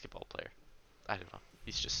basketball player. I don't know.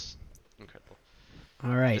 He's just incredible.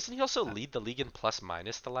 All right, Doesn't he also lead the league in plus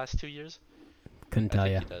minus the last 2 years? couldn't tell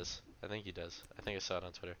you. He does. I think he does. I think I saw it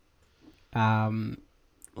on Twitter.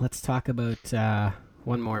 Let's talk about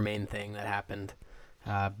one more main thing that happened,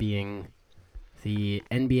 being the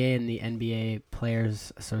NBA and the NBA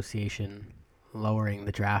Players Association lowering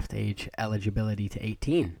the draft age eligibility to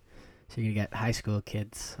 18. So you get high school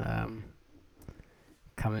kids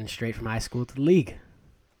coming straight from high school to the league.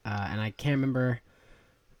 And I can't remember.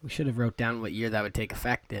 We should have wrote down what year that would take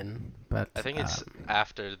effect in, but I think it's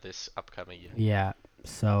after this upcoming year. yeah.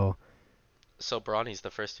 So Bronny's the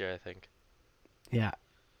first year, I think. yeah,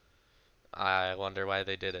 I wonder why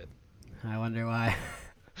they did it. I wonder why.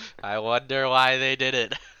 I wonder why they did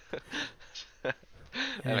it. That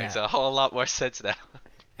makes a whole lot more sense now.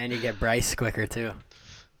 And you get Bryce quicker too.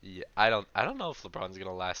 Yeah, I don't know if LeBron's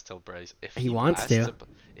gonna last till Bryce. If He wants lasts to.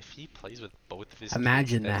 If he plays with both of his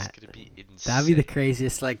Imagine kids, that. that's gonna be insane. That'd be the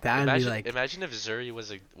craziest. That'd Imagine, be like. imagine if Zuri was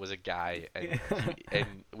a guy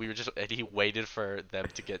and he waited for them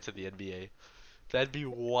to get to the NBA. That'd be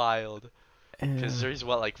wild. Because Zuri's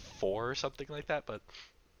 4 or something like that. But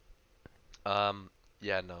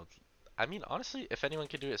yeah, no. I mean, honestly, if anyone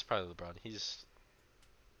could do it, it's probably LeBron. He's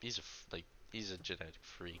a genetic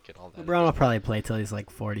freak and all that. LeBron will probably play till he's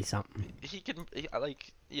 40 something. He can he's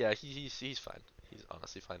fine. He's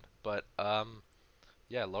honestly fine. But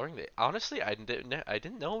yeah, lowering the honestly I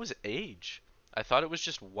didn't know it was age. I thought it was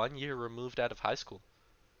just 1 year removed out of high school.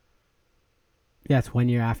 Yeah, it's 1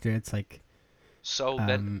 year after. It's like, So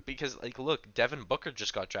then, because like, look, Devin Booker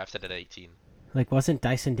just got drafted at 18. wasn't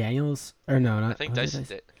Dyson Daniels or no, I not think was it Dyson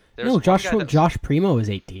Dyson? did. There was No, one Josh guy that was, Josh Primo was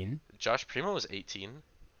 18. Josh Primo was 18.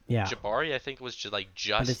 Yeah, Jabari, I think, was just but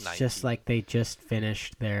just it's 19. just like they just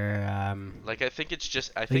finished their Like I think it's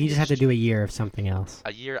just I like think you just it's have to do a year of something else,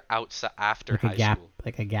 a year outside after like a high gap, school.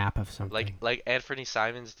 like a gap of something. Like Anthony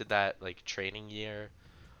Simons did that like training year.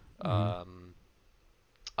 Mhm.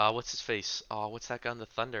 What's his face? Oh, what's that guy on the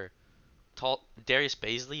Thunder? Tall Darius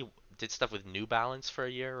Baisley did stuff with New Balance for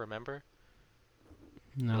a year, remember?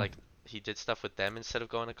 No, Like he did stuff with them instead of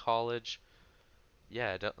going to college.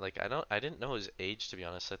 Yeah, I didn't know his age, to be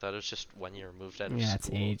honest. I thought it was just 1 year removed out of yeah, it's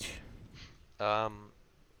school. age. Um,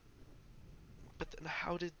 but then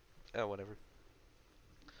how did? Oh, whatever.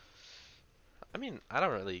 I mean, I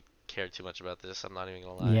don't really care too much about this. I'm not even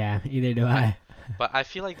gonna lie. Yeah, either do I. But I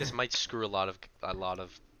feel like this might screw a lot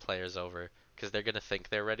of players over because they're gonna think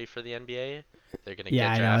they're ready for the NBA. They're gonna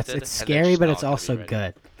Yeah, get I know it's drafted. it's and they're scary, just but not it's gonna be also ready.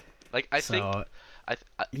 good. Like I think So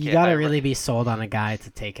you okay, gotta really be sold on a guy to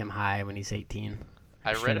take him high when he's 18.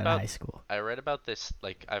 I straight read out of about high school. I read about this,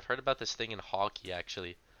 like I've heard about this thing in hockey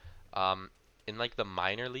actually. In like the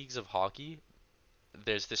minor leagues of hockey,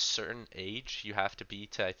 there's this certain age you have to be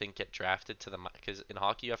to I think get drafted to the because in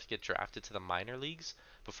hockey you have to get drafted to the minor leagues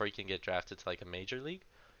before you can get drafted to like a major league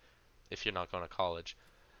if you're not going to college.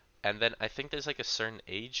 And then I think there's like a certain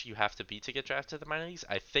age you have to be to get drafted to the minor leagues.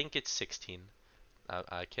 I think it's 16.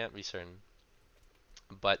 I can't be certain.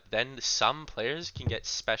 But then some players can get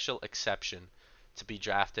special exception to be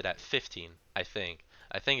drafted at 15, I think.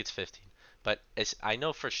 I think it's 15. But I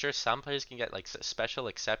know for sure some players can get like a special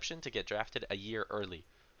exception to get drafted a year early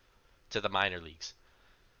to the minor leagues.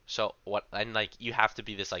 So what and like you have to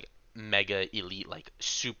be this like mega elite like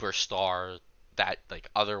superstar that like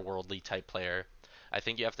otherworldly type player. I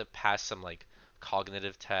think you have to pass some like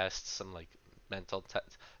cognitive tests, some like mental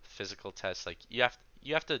physical tests. Like you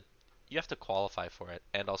have to qualify for it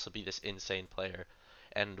and also be this insane player.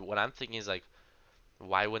 And what I'm thinking is like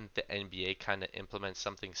why wouldn't the NBA kind of implement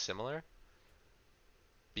something similar?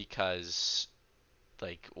 Because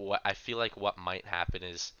like what I feel like what might happen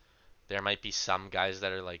is there might be some guys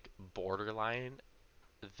that are like borderline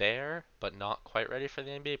there but not quite ready for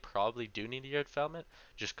the NBA, probably do need a year development,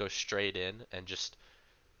 just go straight in and just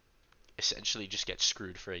essentially just get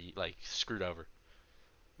screwed for like screwed over.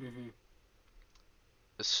 Mm-hmm.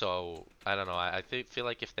 So I don't know. I feel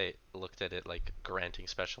like if they looked at it like granting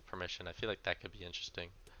special permission, I feel like that could be interesting.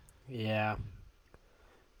 Yeah,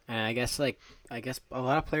 and I guess a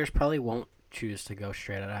lot of players probably won't choose to go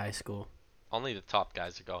straight out of high school. Only the top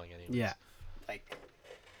guys are going anyways. Yeah, like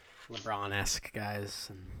LeBron-esque guys,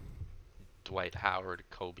 and Dwight Howard,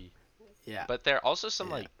 Kobe. yeah, But there are also some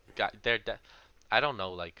Yeah. like I don't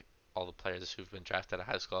know like all the players who've been drafted out of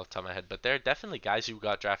high school off the top of my head, but there are definitely guys who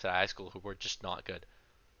got drafted out of high school who were just not good.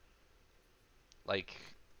 Like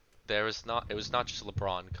it was not just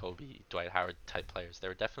LeBron, Kobe, Dwight Howard type players. There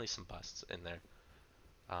were definitely some busts in there.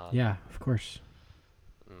 yeah, of course.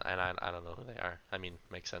 And I don't know who they are. I mean,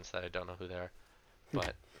 makes sense that I don't know who they are.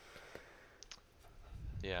 But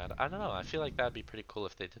yeah, I don't know. I feel like that'd be pretty cool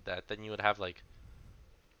if they did that. Then you would have like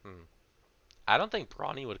I don't think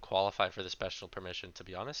Bronny would qualify for the special permission, to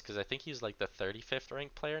be honest, because I think he's like the 35th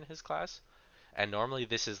ranked player in his class. And normally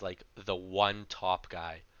this is like the one top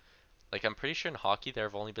guy. Like I'm pretty sure in hockey there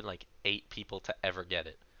have only been like 8 people to ever get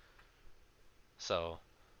it. So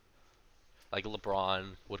like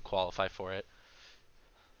LeBron would qualify for it.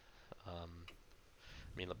 I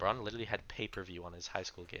mean LeBron literally had pay-per-view on his high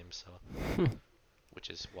school games, so which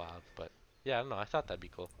is wild, but yeah, I don't know. I thought that'd be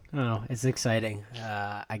cool. I don't know. It's exciting.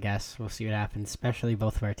 I guess we'll see what happens. Especially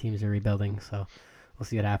both of our teams are rebuilding, so we'll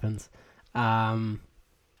see what happens.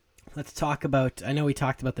 Let's talk about. I know we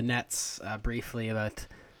talked about the Nets briefly about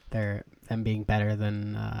them being better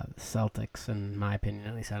than the Celtics, in my opinion.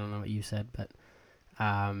 At least I don't know what you said, but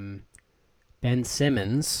Ben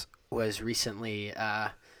Simmons was recently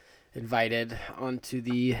invited onto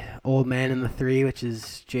the Old Man and the Three, which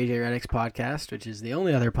is JJ Redick's podcast, which is the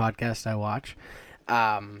only other podcast I watch.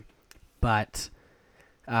 But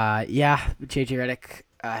JJ Redick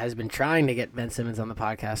has been trying to get Ben Simmons on the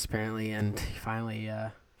podcast apparently, and he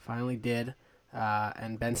finally did.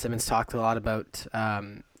 And Ben Simmons talked a lot about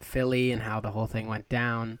Philly and how the whole thing went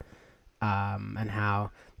down, and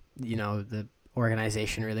how the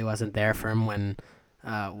organization really wasn't there for him when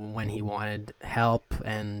he wanted help,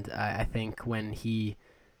 and I think when he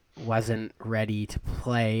wasn't ready to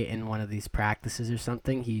play in one of these practices or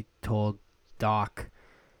something, he told Doc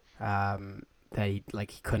that he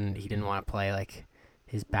didn't want to play, like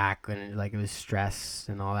his back and like it was stress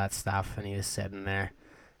and all that stuff, and he was sitting there.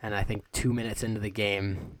 And I think 2 minutes into the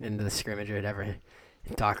game, into the scrimmage or whatever,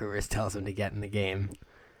 Doc Rivers tells him to get in the game,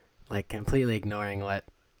 like completely ignoring what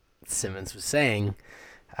Simmons was saying,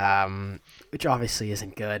 which obviously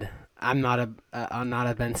isn't good. I'm not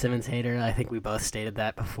a Ben Simmons hater. I think we both stated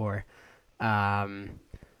that before. I'm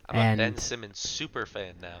a Ben Simmons super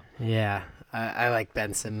fan now. Yeah, I like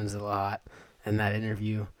Ben Simmons a lot, and that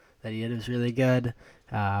interview that he did was really good.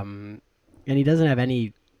 And he doesn't have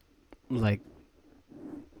any like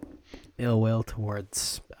ill will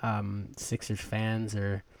towards Sixers fans,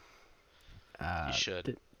 or He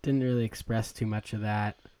should. didn't really express too much of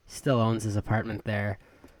that. He still owns his apartment there,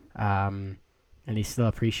 and he still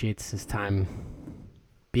appreciates his time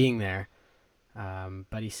being there.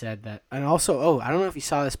 But he said that, and also, I don't know if you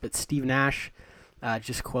saw this, but Steve Nash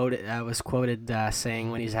was quoted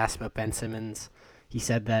saying when he was asked about Ben Simmons, he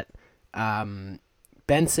said that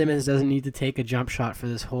Ben Simmons doesn't need to take a jump shot for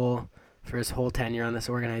his whole tenure on this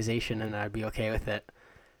organization, and I'd be okay with it.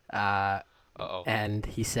 And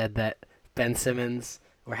he said that Ben Simmons,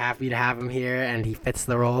 we're happy to have him here, and he fits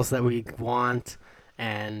the roles that we want,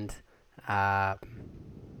 and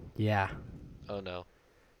yeah. Oh no.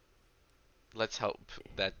 Let's hope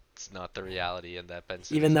that's not the reality, and that Ben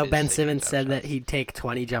Simmons. Even though Ben taking Simmons jump said that shots. he'd take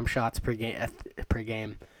 20 jump shots per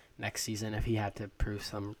game next season if he had to prove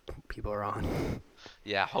some people wrong.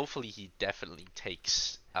 Yeah, hopefully he definitely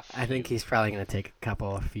takes a few. I think he's probably going to take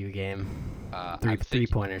a few game. Three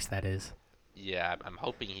pointers, that is. Yeah, I'm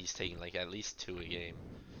hoping he's taking like at least 2 a game.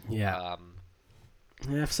 Yeah.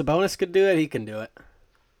 Yeah, if Sabonis could do it, he can do it.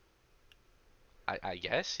 I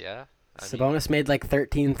guess, yeah. Sabonis made like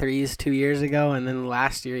 13 threes 2 years ago, and then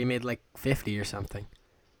last year he made like 50 or something.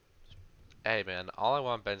 Hey man, all I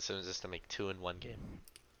want Ben Simmons is to make 2 in 1 game.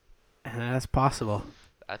 That's possible.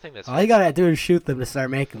 I think that's all you gotta do is shoot them to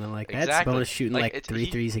start making them. Like exactly. That's Sabonis shooting like 3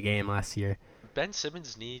 threes a game last year. Ben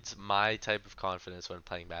Simmons needs my type of confidence when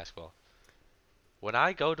playing basketball. When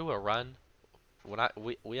I go to a run,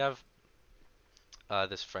 we have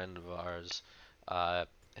this friend of ours,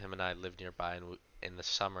 him and I live nearby, and in the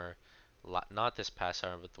summer, not this past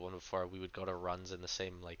summer, but the one before, we would go to runs in the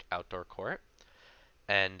same like outdoor court,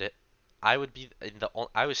 and I would be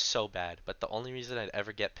I was so bad, but the only reason I'd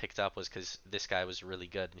ever get picked up was because this guy was really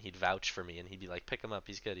good, and he'd vouch for me, and he'd be like, "Pick him up,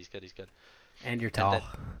 he's good." And you're tall. And then,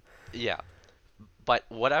 yeah, but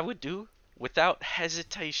what I would do without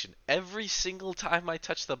hesitation every single time I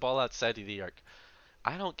touch the ball outside of the arc,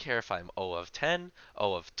 I don't care if I'm 0 of 10,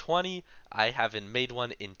 0 of 20, I haven't made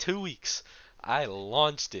one in 2 weeks. I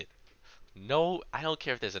launched it. No, I don't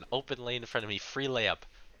care if there's an open lane in front of me, free layup.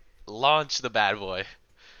 Launch the bad boy.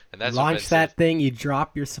 And that's launch that thing, you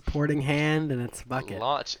drop your supporting hand, and it's a bucket.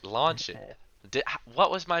 Launch it.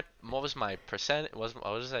 What was my percent? What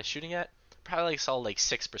was I shooting at? Probably like solid like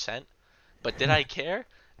 6%. But did I care?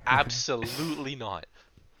 Absolutely not.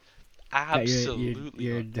 Absolutely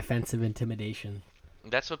your not. Defensive intimidation.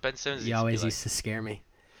 That's what Ben Simmons needs You to be always like. used to scare me.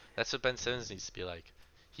 That's what Ben Simmons needs to be like.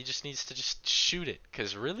 He just needs to just shoot it.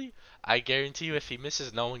 Because really, I guarantee you if he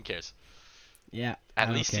misses, no one cares. Yeah.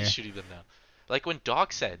 At least he's shooting them now. Like when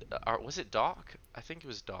Doc said, or was it Doc? I think it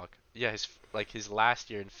was Doc. Yeah, his last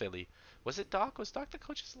year in Philly. Was it Doc? Was Doc the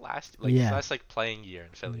coach's last his last like playing year in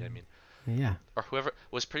Philly? I mean. Yeah. Or whoever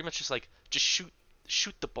was pretty much just like, just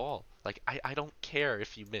shoot the ball. Like I don't care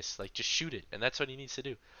if you miss. Like just shoot it, and that's what he needs to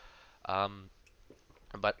do.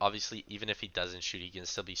 But obviously, even if he doesn't shoot, he can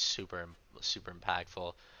still be super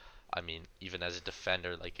impactful. I mean, even as a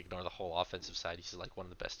defender, like ignore the whole offensive side, he's like one of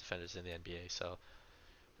the best defenders in the NBA. So,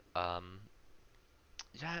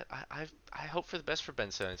 yeah, I hope for the best for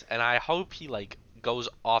Ben Simmons, and I hope he like goes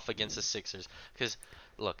off against the Sixers. Because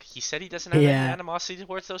look, he said he doesn't have any animosity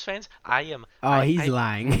towards those fans. He's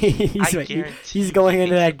lying. he's going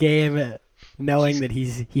into that game knowing that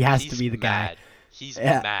he has to be the guy. He's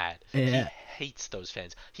mad. Yeah. He hates those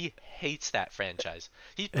fans. He hates that franchise.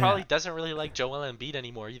 He probably doesn't really like Joel Embiid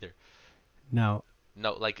anymore either. No,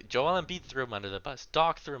 like Joel Embiid threw him under the bus.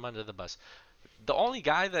 Doc threw him under the bus. The only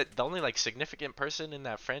like significant person in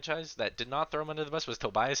that franchise that did not throw him under the bus was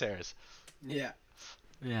Tobias Harris. Yeah.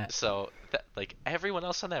 So like everyone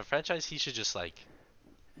else on that franchise, he should just like.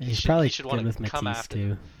 He should want with to come Matisse after.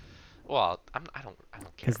 too. Well, I don't care.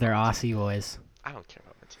 Because they're Aussie boys. I don't care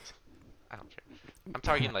about Matisse. I don't care. I'm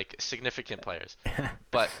talking like significant players.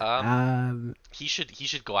 But he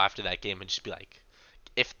should go after that game and just be like,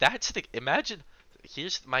 if that's imagine.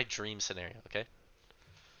 Here's my dream scenario. Okay.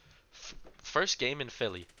 First game in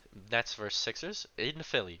Philly, Nets versus Sixers in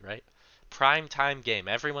Philly, right? prime time game.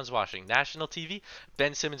 Everyone's watching. National TV.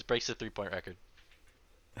 Ben Simmons breaks the 3-point record.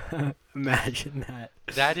 Imagine that.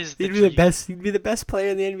 That is the He'd be the best. He'd be the best player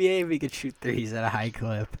in the NBA if he could shoot threes at a high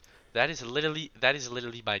clip. That is literally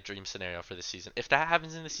my dream scenario for this season. If that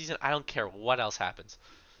happens in the season, I don't care what else happens.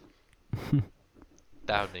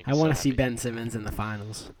 That would make me I want to so see happy. Ben Simmons in the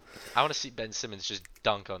finals. I want to see Ben Simmons just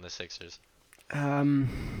dunk on the Sixers.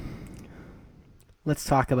 Let's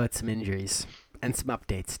talk about some injuries and some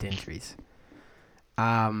updates to injuries.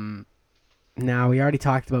 Now we already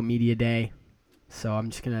talked about media day, so I'm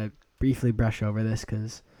just gonna briefly brush over this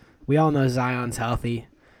because we all know Zion's healthy,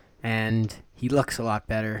 and he looks a lot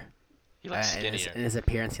better. He looks in skinnier. his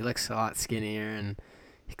appearance. He looks a lot skinnier, and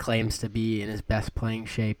he claims to be in his best playing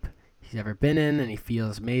shape he's ever been in, and he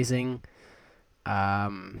feels amazing.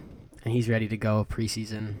 And he's ready to go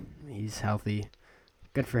preseason. He's healthy.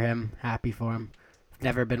 Good for him. Happy for him.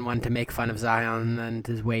 Never been one to make fun of Zion and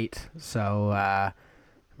his weight, so I'm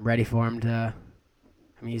ready for him to.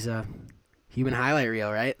 I mean, he's a human highlight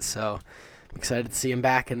reel, right? So I'm excited to see him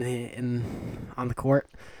back on the court.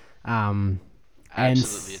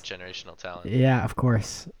 Absolutely a generational talent. Yeah, of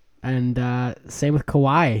course. And same with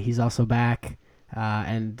Kawhi. He's also back.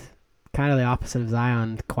 And kind of the opposite of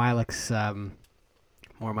Zion. Kawhi looks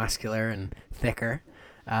more muscular and thicker.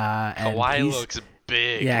 Kawhi looks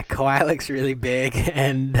big. Yeah, Kawhi looks really big.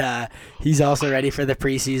 And he's also ready for the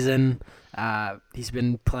preseason. He's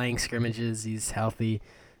been playing scrimmages. He's healthy.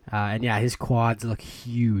 And yeah, his quads look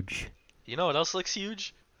huge. You know what else looks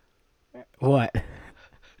huge? What?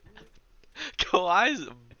 Kawhi's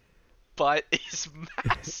butt is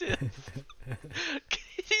massive.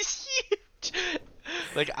 He's huge.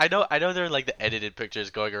 Like I know there are like the edited pictures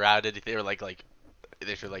going around and they were like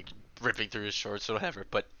ripping through his shorts or whatever,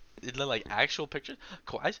 but in the like actual pictures,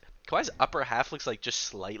 Kawhi's upper half looks like just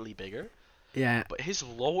slightly bigger. Yeah. But his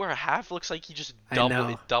lower half looks like he just I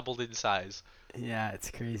know. doubled in size. Yeah, it's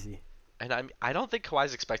crazy. And I don't think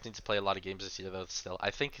Kawhi's expecting to play a lot of games this year though. Still,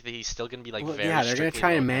 I think that he's still gonna be like very. Yeah, they're gonna strictly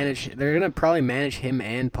try and load manage. managed. They're gonna probably manage him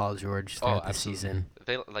and Paul George throughout the Absolutely. season.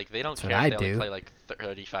 They don't That's care what if I'd they only do. play like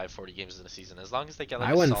 35, 40 games in a season. As long as they get like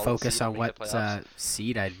I a wouldn't solid focus seed on and make what the playoffs.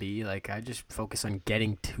 seed I'd be. Like, I just focus on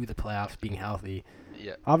getting to the playoffs, being healthy.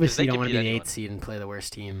 Yeah. 'cause Obviously, they you don't can want to beat be the anyone. 8th seed and play the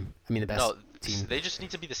worst team. I mean, the best No, team. they just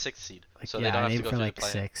need to be the 6th seed, Like, so yeah, they don't have aim to go for through like the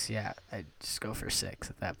play-in. 6. Yeah, I'd just go for 6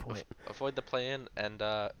 at that point. Avoid the play-in, and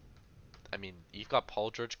I mean, you've got Paul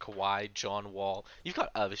George, Kawhi, John Wall. You've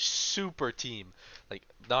got a super team, like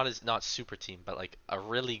not super team, but like a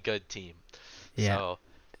really good team. Yeah. So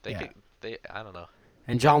Yeah. I don't know.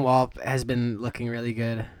 And John Wall has been looking really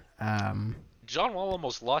good. John Wall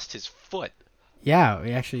almost lost his foot. Yeah,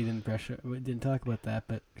 we actually we didn't talk about that,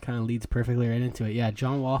 but it kind of leads perfectly right into it. Yeah,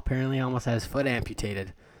 John Wall apparently almost had his foot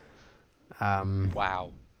amputated.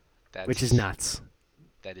 Wow. Which is nuts.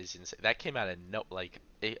 That is insane. That came out of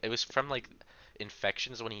it was from like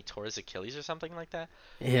infections when he tore his Achilles or something like that.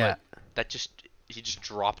 Yeah. But he just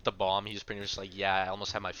dropped the bomb. He was pretty much like, yeah, I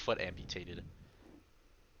almost had my foot amputated.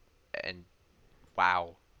 And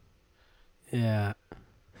wow. Yeah.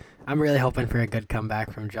 I'm really hoping for a good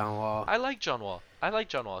comeback from John Wall. I like John Wall.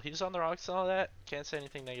 He was on the Rockets and all that. Can't say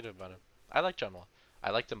anything negative about him. I like John Wall.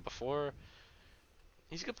 I liked him before.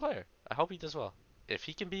 He's a good player. I hope he does well. If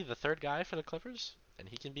he can be the third guy for the Clippers, and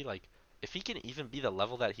he can be like, if he can even be the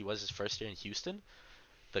level that he was his first year in Houston,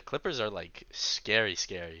 the Clippers are like scary.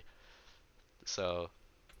 So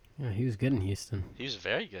Yeah, he was good in Houston. he was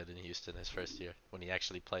very good in Houston his first year when he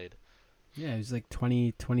actually played. Yeah, he was like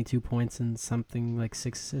 22 points and something like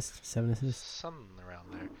 6 assists, 7 assists. Something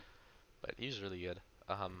around there. But he was really good.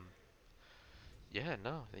 Yeah,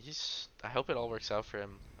 no, I hope it all works out for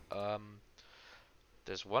him.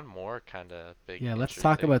 There's one more kind of big. Yeah, let's injury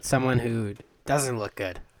talk thing. about someone who doesn't look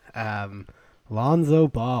good. Lonzo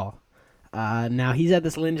Ball. Now he's had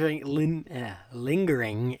this lingering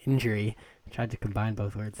injury. I tried to combine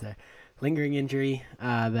both words there. Lingering injury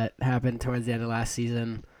that happened towards the end of last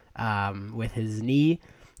season with his knee,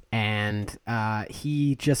 and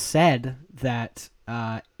he just said that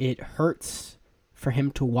it hurts for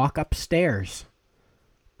him to walk upstairs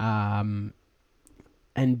and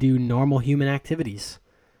do normal human activities,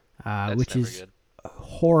 That's which never is good. a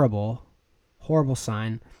horrible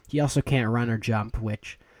sign. He also can't run or jump,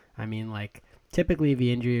 which, I mean, like, typically if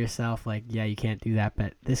you injure yourself, like, yeah, you can't do that,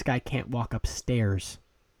 but this guy can't walk upstairs.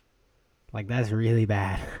 Like, that's really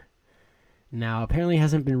bad. Now, apparently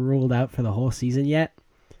hasn't been ruled out for the whole season yet,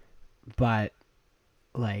 but,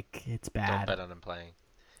 like, it's Don't bad. bet on him playing.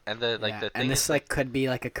 And the Yeah, thing and this is, like could be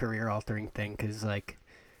like a career-altering thing, because like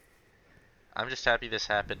I'm just happy this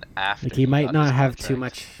happened after. he might got not his have too contract.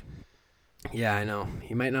 much. Yeah, I know.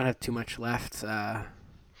 He might not have too much left.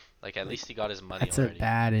 Like at Like, least he got his money that's a already.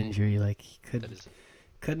 bad injury. Like he That is.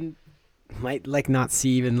 couldn't might like not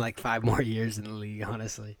see even like 5 more years in the league.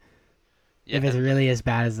 Honestly, Yeah, if it's really as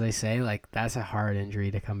bad as they say, like that's a hard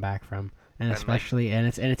injury to come back from, and and like especially and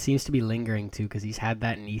it seems to be lingering too because he's had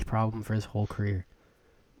that knee problem for his whole career.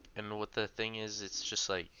 and what the thing is, it's just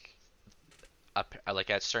like like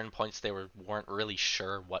at certain points they weren't really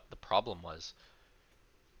sure what the problem was,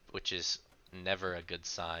 which is never a good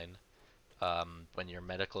sign. When your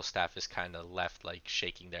medical staff is kind of left like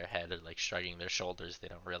shaking their head or like shrugging their shoulders, they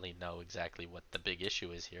don't really know exactly what the big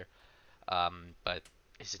issue is here. But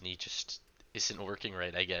his knee just isn't working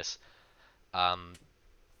right, I guess. Um,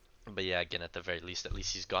 but yeah, again, at least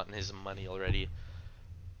he's gotten his money already.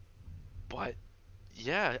 But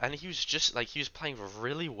yeah, and he was playing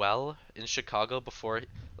really well in Chicago before,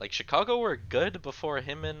 like Chicago were good before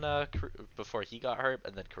him and before he got hurt,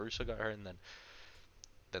 and then Caruso got hurt, and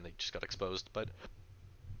then they just got exposed. But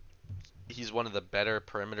he's one of the better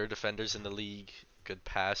perimeter defenders in the league. Good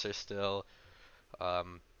passer still.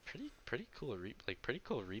 Pretty cool pretty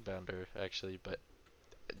cool rebounder actually, but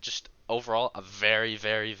just overall a very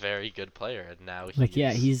very very good player. And now Like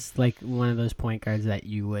yeah, he's he's like one of those point guards that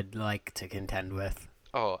you would like to contend with.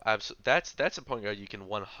 oh absolutely that's a point guard you can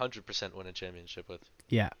 100% win a championship with.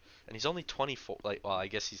 Yeah, And he's only 24. Like well, I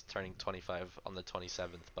guess he's turning 25 on the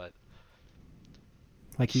 27th, but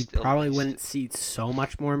like he probably wouldn't see so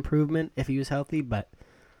much more improvement if he was healthy, but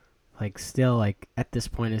like still like at this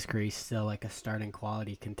point in his career, he's still like a starting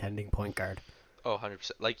quality contending point guard, oh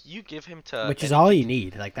 100%. Like you give him to which is any all you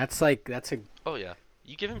need. Like that's a oh yeah,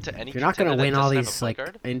 you give him to any you're not gonna contender that win all doesn't have a these point like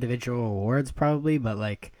guard. individual awards probably, but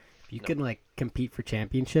like if you No, can like compete for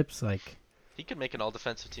championships, like he could make an all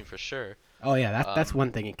defensive team for sure. oh yeah, that's Um,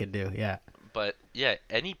 one thing he could do. Yeah, but yeah,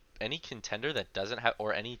 any contender that doesn't have,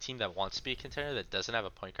 or any team that wants to be a contender that doesn't have a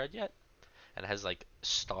point guard yet, and has like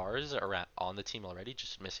stars around on the team already,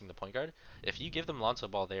 just missing the point guard. If you give them Lonzo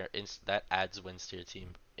Ball there, that adds wins to your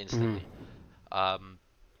team hmm instantly. Um,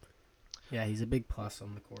 yeah, he's a big plus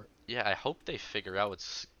on the court. yeah, I hope they figure out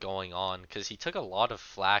what's going on because he took a lot of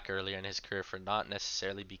flack earlier in his career for not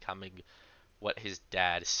necessarily becoming what his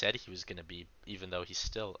dad said he was gonna be, even though he's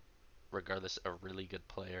still, regardless, a really good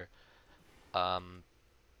player. Um,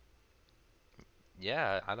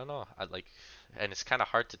 yeah, I don't know. And it's kind of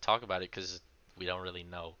hard to talk about it because we don't really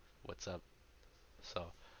know what's up.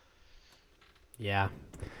 So. Yeah,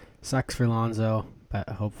 sucks for Lonzo, but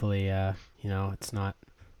hopefully, it's not.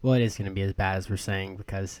 Well, it is going to be as bad as we're saying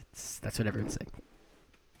because that's what everyone's saying.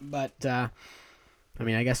 But I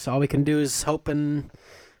mean, I guess all we can do is hope and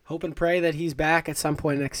pray that he's back at some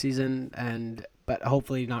point next season, but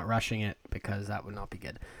hopefully not rushing it because that would not be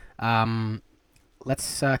good.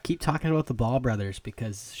 Let's keep talking about the Ball brothers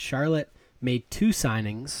because Charlotte made 2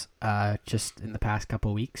 signings just in the past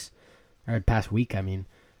couple weeks, or past week, I mean.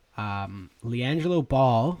 LiAngelo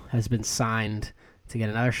Ball has been signed to get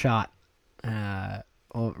another shot.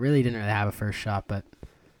 Well, really didn't really have a first shot, but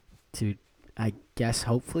to, I guess,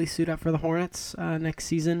 hopefully suit up for the Hornets next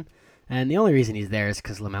season. And the only reason he's there is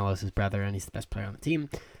because LaMelo's his brother and he's the best player on the team.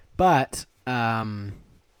 But,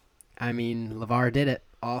 I mean, LeVar did it.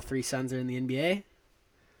 All 3 sons are in the NBA.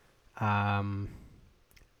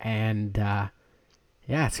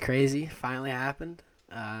 Yeah, it's crazy. Finally happened.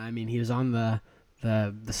 I mean, he was on the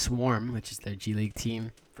Swarm, which is their G League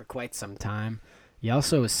team, for quite some time. He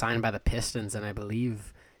also was signed by the Pistons, and I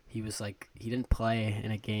believe he was like he didn't play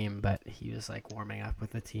in a game, but he was like warming up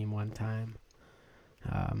with the team one time.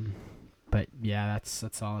 But yeah,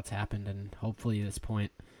 that's all that's happened, and hopefully at this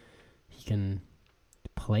point he can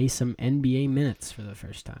play some NBA minutes for the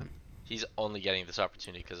first time. He's only getting this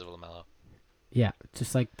opportunity because of LaMelo. Yeah,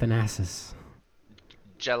 just like Thanasis.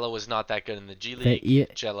 Jello was not that good in the G League. Yeah.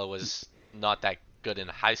 Jello was not that good in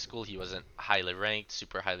high school. He wasn't highly ranked,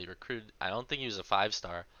 super highly recruited. I don't think he was a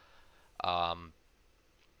 5-star.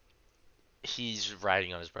 He's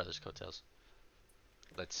riding on his brother's coattails.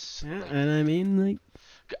 And I mean, like,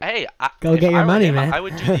 hey, go if get I your were money, him, man. I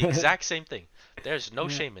would do the exact same thing. There's no Yeah.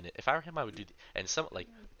 shame in it. If I were him, I would do. And some like,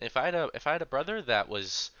 if I had a brother that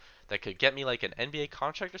could get me like an NBA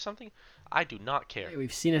contract or something, I do not care. Hey,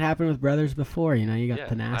 we've seen it happen with brothers before. You know, you got Yeah,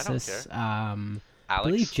 I don't Thanasis. I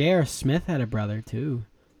believe Alex, J.R. Smith had a brother too.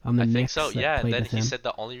 On the I think Knicks so. that Yeah, and played then with he him. said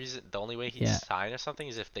the only way he'd Yeah. sign or something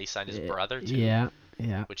is if they signed his brother too,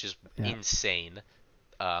 Yeah. which is Yeah. insane.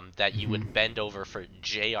 That you would bend over for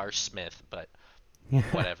J.R. Smith, but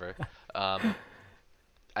whatever.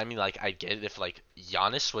 I mean, like, I get it if like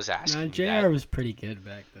Giannis was asking J.R. that, was pretty good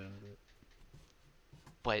back then.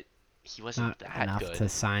 but he wasn't Not that enough good.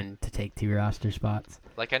 to take 2 roster spots.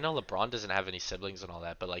 Like I know LeBron doesn't have any siblings and all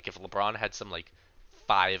that, but like if LeBron had some like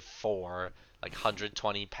 5'4", like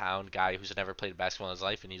 120-pound guy who's never played basketball in his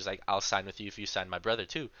life, and he was like, "I'll sign with you if you sign my brother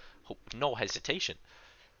too," no hesitation.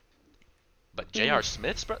 But J.R.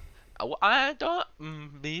 Smith's bro, I don't.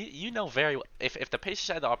 You know very well. If the Pacers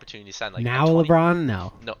had the opportunity to sign like Now a 20, LeBron,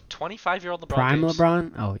 no. no 25-year-old LeBron Prime James,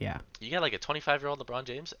 LeBron? Oh, yeah. you get like a 25-year-old LeBron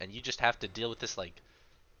James, and you just have to deal with this like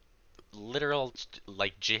literal,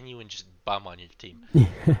 like genuine just bum on your team.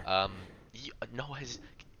 No,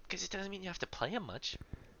 because it doesn't mean you have to play him much.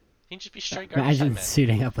 He can just be straight garbage time Imagine man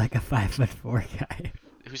suiting up like a 5'4" guy.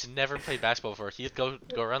 who's never played basketball before. He'd go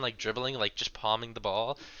around like dribbling, like just palming the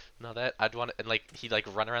ball. No, that I'd want to, and like he'd like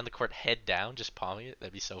run around the court head down, just palming it.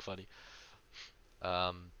 That'd be so funny.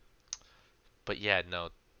 But yeah, no,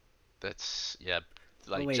 that's yeah.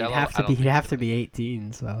 Like Wait, Jello, he'd have I to don't be think he'd have he's to gonna- be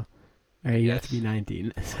 18, so or he'd have to be Yes.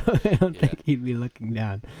 19. So I don't Yeah. think he'd be looking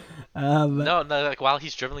down. No, like while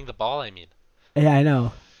he's dribbling the ball, I mean, Yeah, I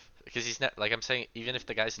know. because he's not like I'm saying, even if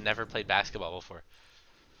the guy's never played basketball before.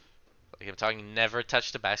 Like I'm talking, never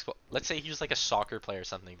touched a basketball. Let's say he was like a soccer player or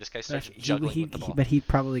something. This guy starts juggling with the ball. But he'd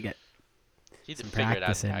probably get He'd some figure it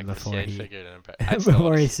out practice in in practice. before Yeah, he'd he- figure it out in practice. I'd still before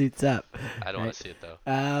wanna he see- suits up. I don't want right? to see it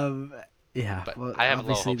though. Yeah. But Well, I have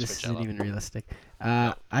low obviously hopes this for isn't Jello. even realistic.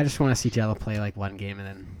 No. I just want to see Jello play like one game and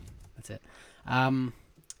then that's it. And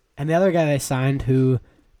the other guy they signed, who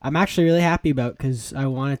I'm actually really happy about because I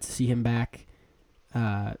wanted to see him back,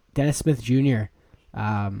 Dennis Smith Jr.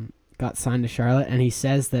 Got signed to Charlotte, and he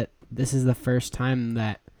says that this is the first time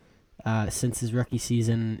that since his rookie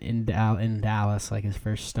season in Dallas, like his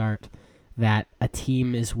first start, that a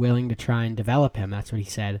team is willing to try and develop him. That's what he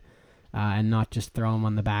said, and not just throw him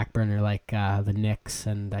on the back burner like the Knicks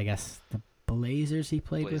and I guess the Blazers he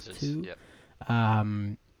played with Blazers, too. yeah.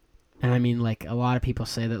 And I mean, like a lot of people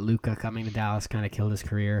say that Luka coming to Dallas kind of killed his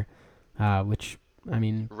career, which I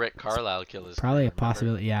mean, Rick Carlisle killed his probably career, a remember?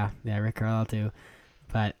 possibility. Yeah, Rick Carlisle too,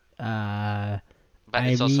 but But I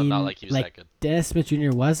it's also not mean, like he was like, that good. Dennis Smith Jr.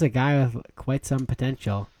 was a guy with quite some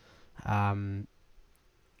potential.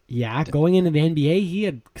 Yeah, going into the NBA, he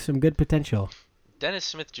had some good potential. Dennis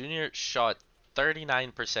Smith Jr. shot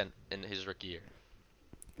 39% in his rookie year.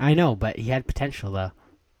 I know, but he had potential though.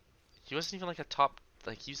 He wasn't even like a top,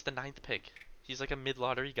 like he was the 9th pick. He's like a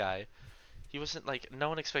mid-lottery guy. He wasn't like, no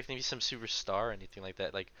one expected him to be some superstar or anything like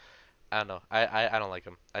that. Like, I don't know. I don't like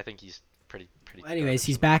him. I think he's pretty. Well, anyways, garbage.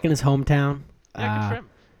 he's back in his hometown. Yeah, good for him.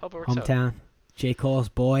 Hope it works out. Hometown. J. Cole's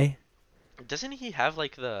boy. Doesn't he have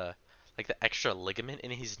like the extra ligament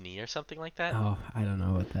in his knee or something like that? Oh, I don't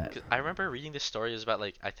know about that. 'Cause I remember reading this story. It was about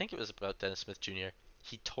like, I think it was about Dennis Smith Jr.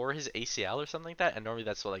 He tore his ACL or something like that, and normally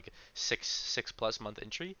that's what, like 6+ month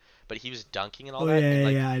injury. But he was dunking and all that in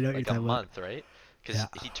like, I know what like you're a talking month, right? Because Yeah.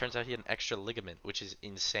 he turns out he had an extra ligament, which is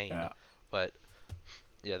insane. Yeah. But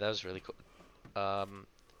yeah, that was really cool.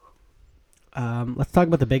 Let's talk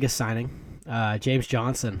about the biggest signing. James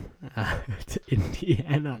Johnson to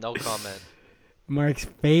Indiana. No comment. Mark's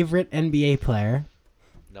favorite NBA player.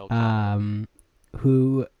 No comment.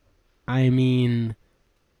 Who, I mean,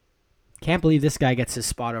 can't believe this guy gets his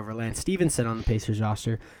spot over Lance Stevenson on the Pacers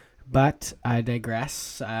roster. But I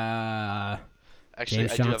digress. Actually,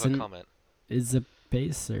 James I do have Johnson a comment. is a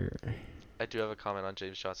Pacer. I do have a comment on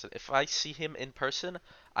James Johnson. If I see him in person,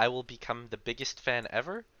 I will become the biggest fan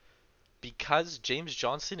ever. Because James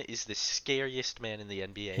Johnson is the scariest man in the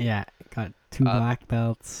NBA. Yeah, got 2 black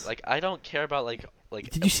belts. Like I don't care about like.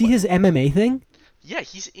 Did you see his MMA thing? Yeah,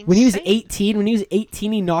 he's insane. When he was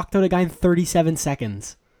 18, he knocked out a guy in 37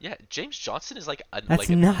 seconds. Yeah, James Johnson is like a That's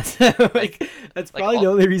like nuts. Like, that's like probably all- the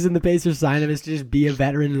only reason the Pacers signed him is to just be a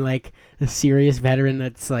veteran, like a serious veteran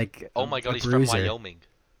that's like. oh my god, a he's bruiser. from Wyoming.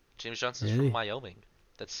 James Johnson's Really? from Wyoming.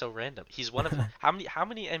 That's so random. He's one of how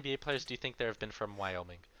many NBA players do you think there have been from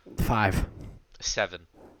Wyoming? 5. 7.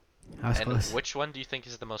 I was And close. which one do you think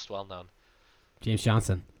is the most well known? James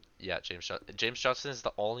Johnson. Yeah, James Johnson is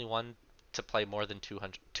the only one to play more than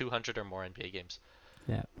 200 or more NBA games.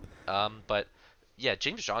 Yeah. But yeah,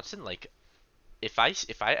 James Johnson, like if I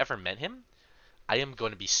ever met him, I am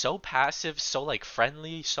going to be so passive, so like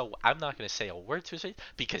friendly, so I'm not going to say a word to his face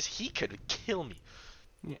because he could kill me.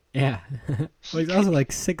 Yeah. Well, he's also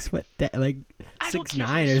like 6 foot, like I don't 6'9"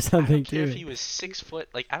 care if or he's- something I don't care too. if he was 6 foot.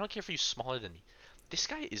 Like I don't care if he was smaller than me. This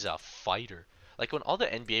guy is a fighter. Like when all the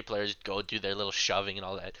NBA players go do their little shoving and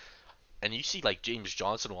all that, and you see like James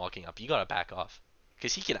Johnson walking up, you gotta back off,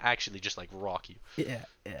 because he can actually just like rock you. Yeah,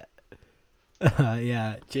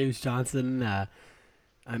 yeah. James Johnson.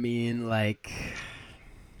 I mean, like,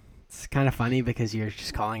 it's kind of funny because you're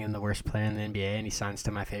just calling him the worst player in the NBA, and he signs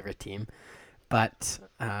to my favorite team. But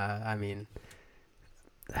I mean,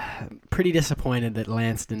 pretty disappointed that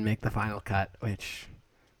Lance didn't make the final cut, which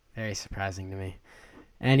very surprising to me.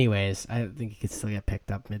 Anyways, I think he could still get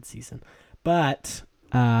picked up mid-season. But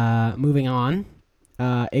moving on,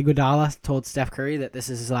 Iguodala told Steph Curry that this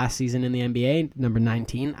is his last season in the NBA, number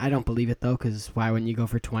 19. I don't believe it, though, because why wouldn't you go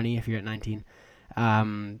for 20 if you're at 19?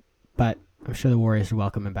 But I'm sure the Warriors will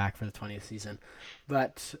welcome him back for the 20th season.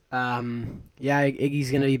 But, yeah,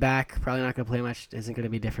 Iggy's going to be back. Probably not going to play much. Isn't going to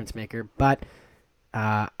be a difference maker. But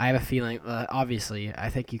I have a feeling, obviously, I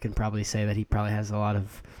think you can probably say that he probably has a lot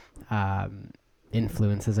of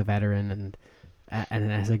influence as a veteran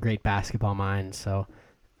and has a great basketball mind. So,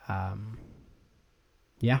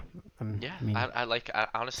 yeah.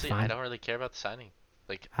 Honestly, I don't really care about the signing.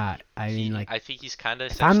 Like, I think he's kind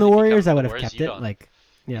of. If I'm the Warriors, I would have Warriors, kept it. Like,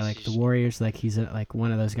 yeah, like the Warriors, like he's like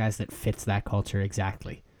one of those guys that fits that culture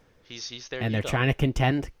exactly. He's there, and they're trying to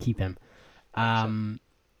contend. Keep him. Don't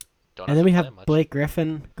And then we have Blake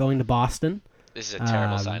Griffin going to Boston. This is a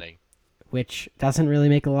terrible signing. Which doesn't really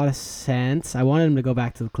make a lot of sense. I wanted him to go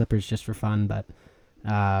back to the Clippers just for fun, but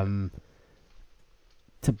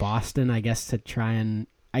to Boston, I guess, to try and...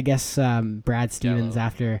 I guess Brad Stevens,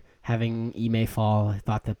 after having Ime fall,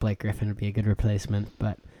 thought that Blake Griffin would be a good replacement,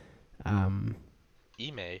 but... Ime?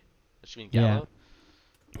 What you mean, Gallo?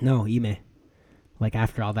 Yeah. No, Ime. Like,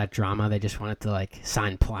 after all that drama, they just wanted to, like,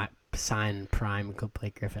 sign prime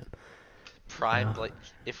Blake Griffin. Blake.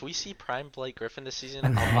 If we see prime Blake Griffin this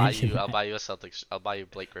season, I'll buy you a Celtics. I'll buy you a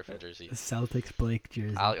Blake Griffin jersey. The Celtics Blake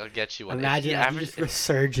jersey. I'll get you one. Imagine he just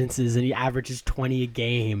resurgences and he averages 20 a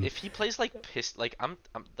game. If he plays like I'm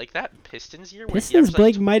like that Pistons year. Pistons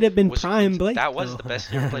Blake might have been prime Blake. That was the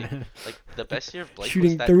best year of Blake. Like the best year of Blake.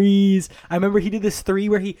 Shooting threes. I remember he did this three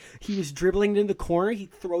where he was dribbling into the corner. He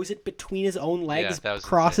throws it between his own legs,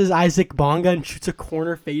 crosses insane. Isaac Bonga, and shoots a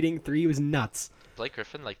corner fading three. It was nuts. Blake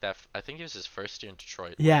Griffin, like that. I think it was his first year in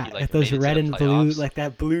Detroit. Yeah, he, like, those red and blue, like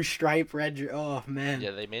that blue stripe red. Oh man.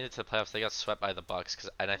 Yeah, they made it to the playoffs. They got swept by the Bucks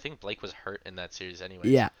and I think Blake was hurt in that series anyway.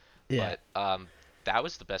 Yeah. But that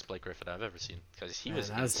was the best Blake Griffin I've ever seen because he was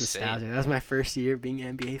that was insane. Nostalgic. That was my first year being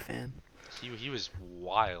an NBA fan. He was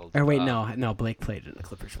wild. Or wait, no, Blake played in the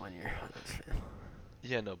Clippers one year.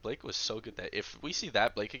 Yeah, no, Blake was so good that if we see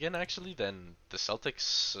that Blake again, actually, then the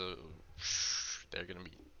Celtics, they're gonna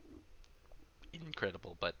be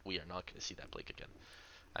incredible, but we are not going to see that Blake again.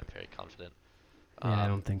 I'm very confident. Yeah, I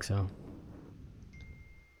don't think so.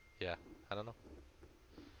 Yeah, I don't know.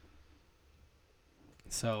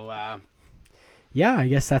 So, yeah, I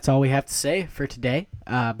guess that's all we have to say for today.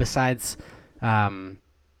 Besides, the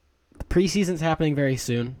preseason's happening very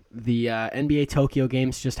soon. The NBA Tokyo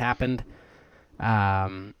games just happened,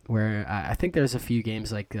 where I think there's a few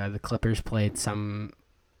games, like the Clippers played some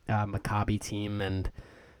Maccabi team, and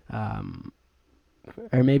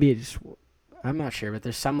or maybe it just, I'm not sure, but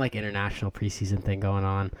there's some like international preseason thing going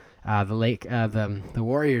on. The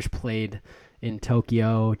Warriors played in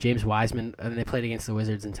Tokyo. James Wiseman, and they played against the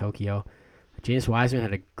Wizards in Tokyo. James Wiseman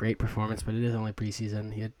had a great performance, but it is only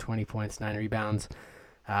preseason. He had 20 points, 9 rebounds.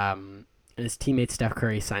 And his teammate Steph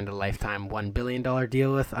Curry signed a lifetime $1 billion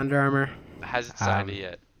deal with Under Armour. Hasn't signed it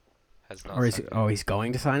yet. Has not. Or he's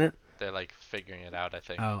going to sign it? They're like figuring it out, I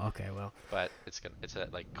think. Oh, okay, well. But it's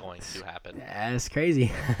like going to happen. That's crazy.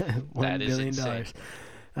 $1 billion. Insane.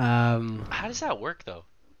 How does that work though?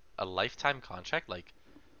 A lifetime contract? Like,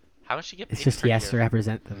 how much do you get paid? It's just per he has year? to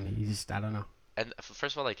represent them. I don't know. And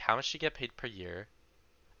first of all, like, how much do you get paid per year?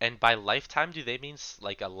 And by lifetime, do they mean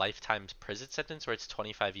like a lifetime prison sentence where it's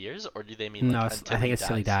 25 years, or do they mean like, no? until I think it's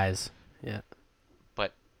till he dies. Yeah.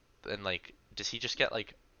 But then, like, does he just get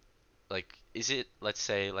like, is it let's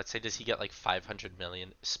say does he get like 500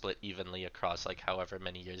 million split evenly across like however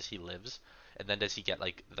many years he lives, and then does he get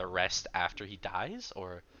like the rest after he dies,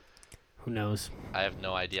 or who knows? I have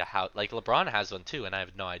no idea how. Like LeBron has one too, and I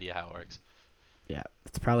have no idea how it works. Yeah,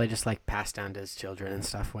 it's probably just like passed down to his children and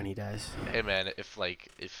stuff when he dies. Hey man,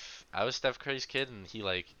 if I was Steph Curry's kid and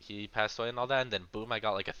he passed away and all that, and then boom, I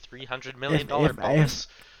got like a $300 million bonus.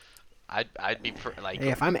 I'd be like. Hey,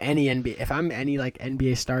 if I'm any like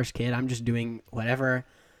NBA stars kid, I'm just doing whatever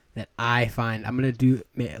that I find. I'm gonna do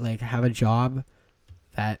like have a job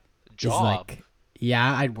that is like,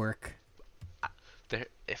 yeah, I'd work.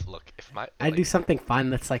 I'd do something fun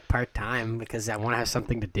that's like part time because I want to have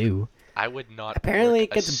something to do. I would not. Apparently,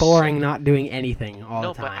 it gets boring not doing anything all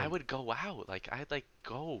the time. No, but I would go out. Like I'd like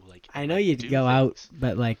go. Like I know you'd go out,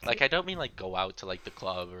 but like I don't mean like go out to like the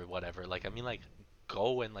club or whatever. Like I mean like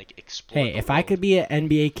go and like explore. Hey, if I could be an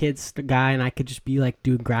NBA kids guy and I could just be like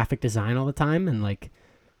doing graphic design all the time and like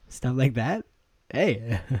stuff like that,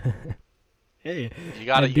 hey. Hey, You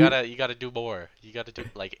gotta, and you gotta, you gotta do more. You gotta do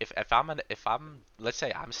like if I'm, let's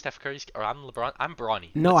say I'm Steph Curry's or I'm LeBron, I'm Bronny.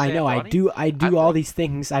 No, Let's I say I'm know. I Bronny, do. I I'm do all these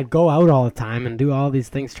things. I go out all the time and do all these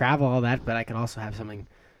things, travel, all that. But I can also have something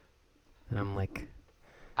that I'm like.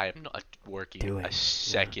 I am not working Doing, a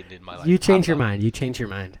second in my life. You change I'm your not, mind. You change your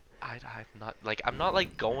mind. I'm not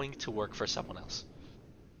like going to work for someone else.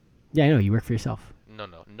 Yeah, I know. You work for yourself. No,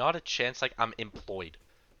 no, not a chance. Like I'm employed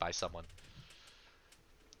by someone.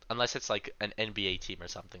 Unless it's like an NBA team or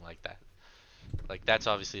something like that. Like that's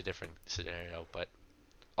obviously a different scenario, but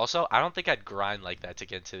also I don't think I'd grind like that to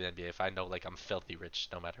get into the NBA if I know like I'm filthy rich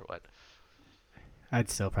no matter what. I'd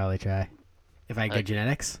still probably try if I had good Like,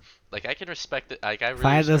 genetics. like I can respect it. Like I If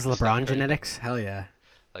really I had those respect the Steph LeBron Curry genetics, hell yeah.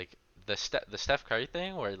 like the Steph Curry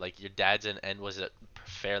thing where like your dad's and was a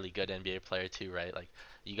fairly good NBA player too, right? Like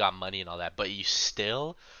you got money and all that, but you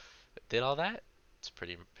still did all that. It's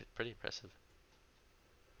pretty impressive.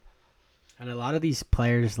 And a lot of these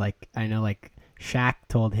players, like I know, like Shaq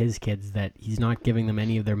told his kids that he's not giving them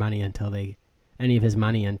any of his money until they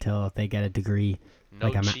get a degree. No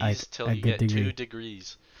Like cheese till a you good get degree. 2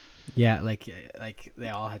 degrees. Yeah, like they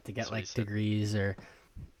all had to get That's what he like said. degrees or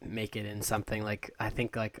make it in something. Like I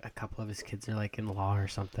think like a couple of his kids are like in law or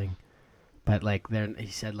something. But like he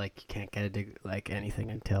said like you can't get like anything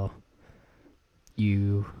until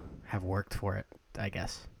you have worked for it, I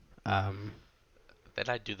guess. Then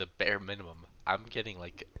I do the bare minimum. I'm getting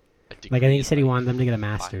like a degree. Like I think he in, said he like, wanted them to get a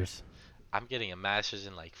master's. I'm getting a master's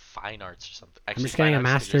in like fine arts or something. I'm Actually, just getting a fine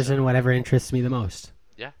arts master's division. in whatever interests me the most.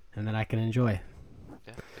 Yeah. And that I can enjoy.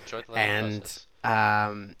 Yeah, enjoy the learning And process.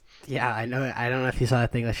 yeah, I know. I don't know if you saw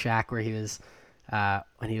that thing with Shaq where he was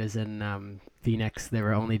when he was in Phoenix. They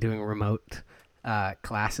were only doing remote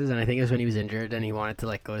classes, and I think it was when he was injured and he wanted to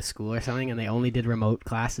like go to school or something, and they only did remote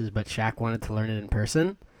classes. But Shaq wanted to learn it in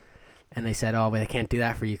person, and they said, "Oh, but they can't do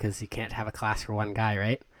that for you because you can't have a class for one guy,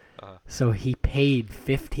 right?" So he paid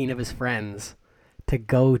 15 of his friends to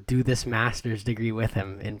go do this master's degree with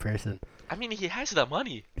him in person. I mean, he has the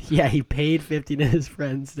money. Yeah, he paid 15 of his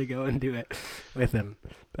friends to go and do it with him.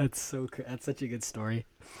 That's that's such a good story.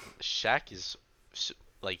 Shaq is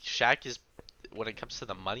when it comes to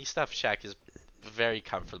the money stuff, Shaq is very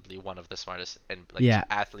comfortably one of the smartest and like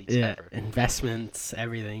athletes ever. Investments,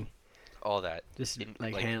 everything. All that. Just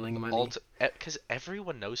handling money. Because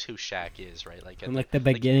everyone knows who Shaq is, right? Like, And like the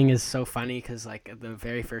beginning is so funny because like the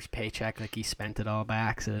very first paycheck, like he spent it all by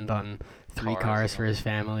accident on 3 cars for his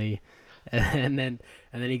family, and then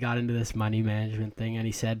he got into this money management thing, and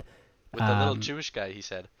he said with the little Jewish guy, he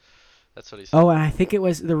said. That's what he said. Oh, and I think it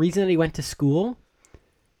was the reason that he went to school,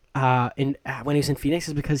 when he was in Phoenix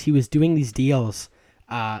is because he was doing these deals,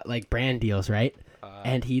 like brand deals, right?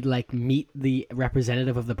 And he'd like meet the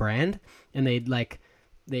representative of the brand, and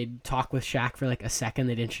they'd talk with Shaq for like a second.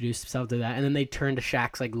 They'd introduce themselves to that, and then they'd turn to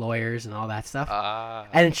Shaq's like lawyers and all that stuff.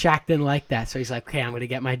 And then Shaq didn't like that, so he's like, "Okay, I'm gonna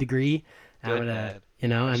get my degree. I'm gonna,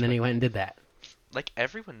 and then he went and did that." Like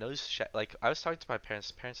everyone knows Shaq. Like I was talking to my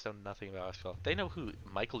parents. Parents know nothing about basketball. They know who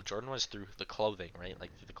Michael Jordan was through the clothing, right? Like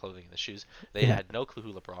through the clothing and the shoes. They had no clue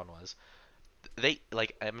who LeBron was. They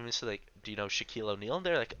like I mean, so like, do you know Shaquille O'Neal? And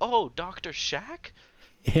they're like, "Oh, Dr. Shaq."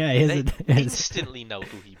 Yeah, they instantly know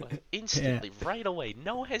who he was. Instantly, right away,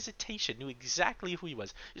 no hesitation. Knew exactly who he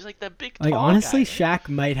was. He's like the big. Like tall honestly, guy. Shaq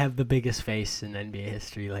might have the biggest face in NBA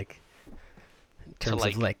history. Like in terms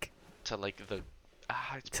of like to like the.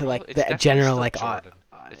 the general like.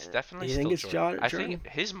 It's definitely you still think it's Jordan. I Jordan?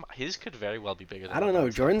 think his could very well be bigger than. I don't know.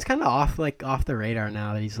 LeBron's. Jordan's kind of off the radar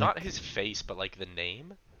now that he's not like. his face, but like the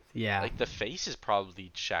name. Yeah. Like the face is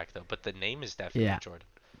probably Shaq though, but the name is definitely Jordan.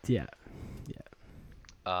 Yeah.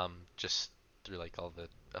 Just through like all the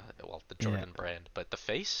the Jordan brand, but the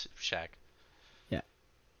face Shaq. Yeah.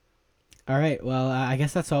 All right. Well, I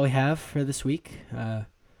guess that's all we have for this week.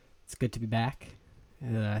 It's good to be back.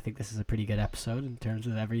 I think this is a pretty good episode in terms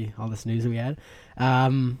of all this news that we had.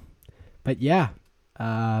 But yeah,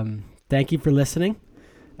 thank you for listening.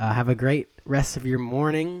 Have a great rest of your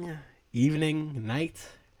morning, evening, night,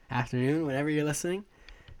 afternoon, whenever you're listening,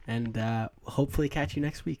 and hopefully catch you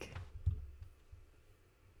next week.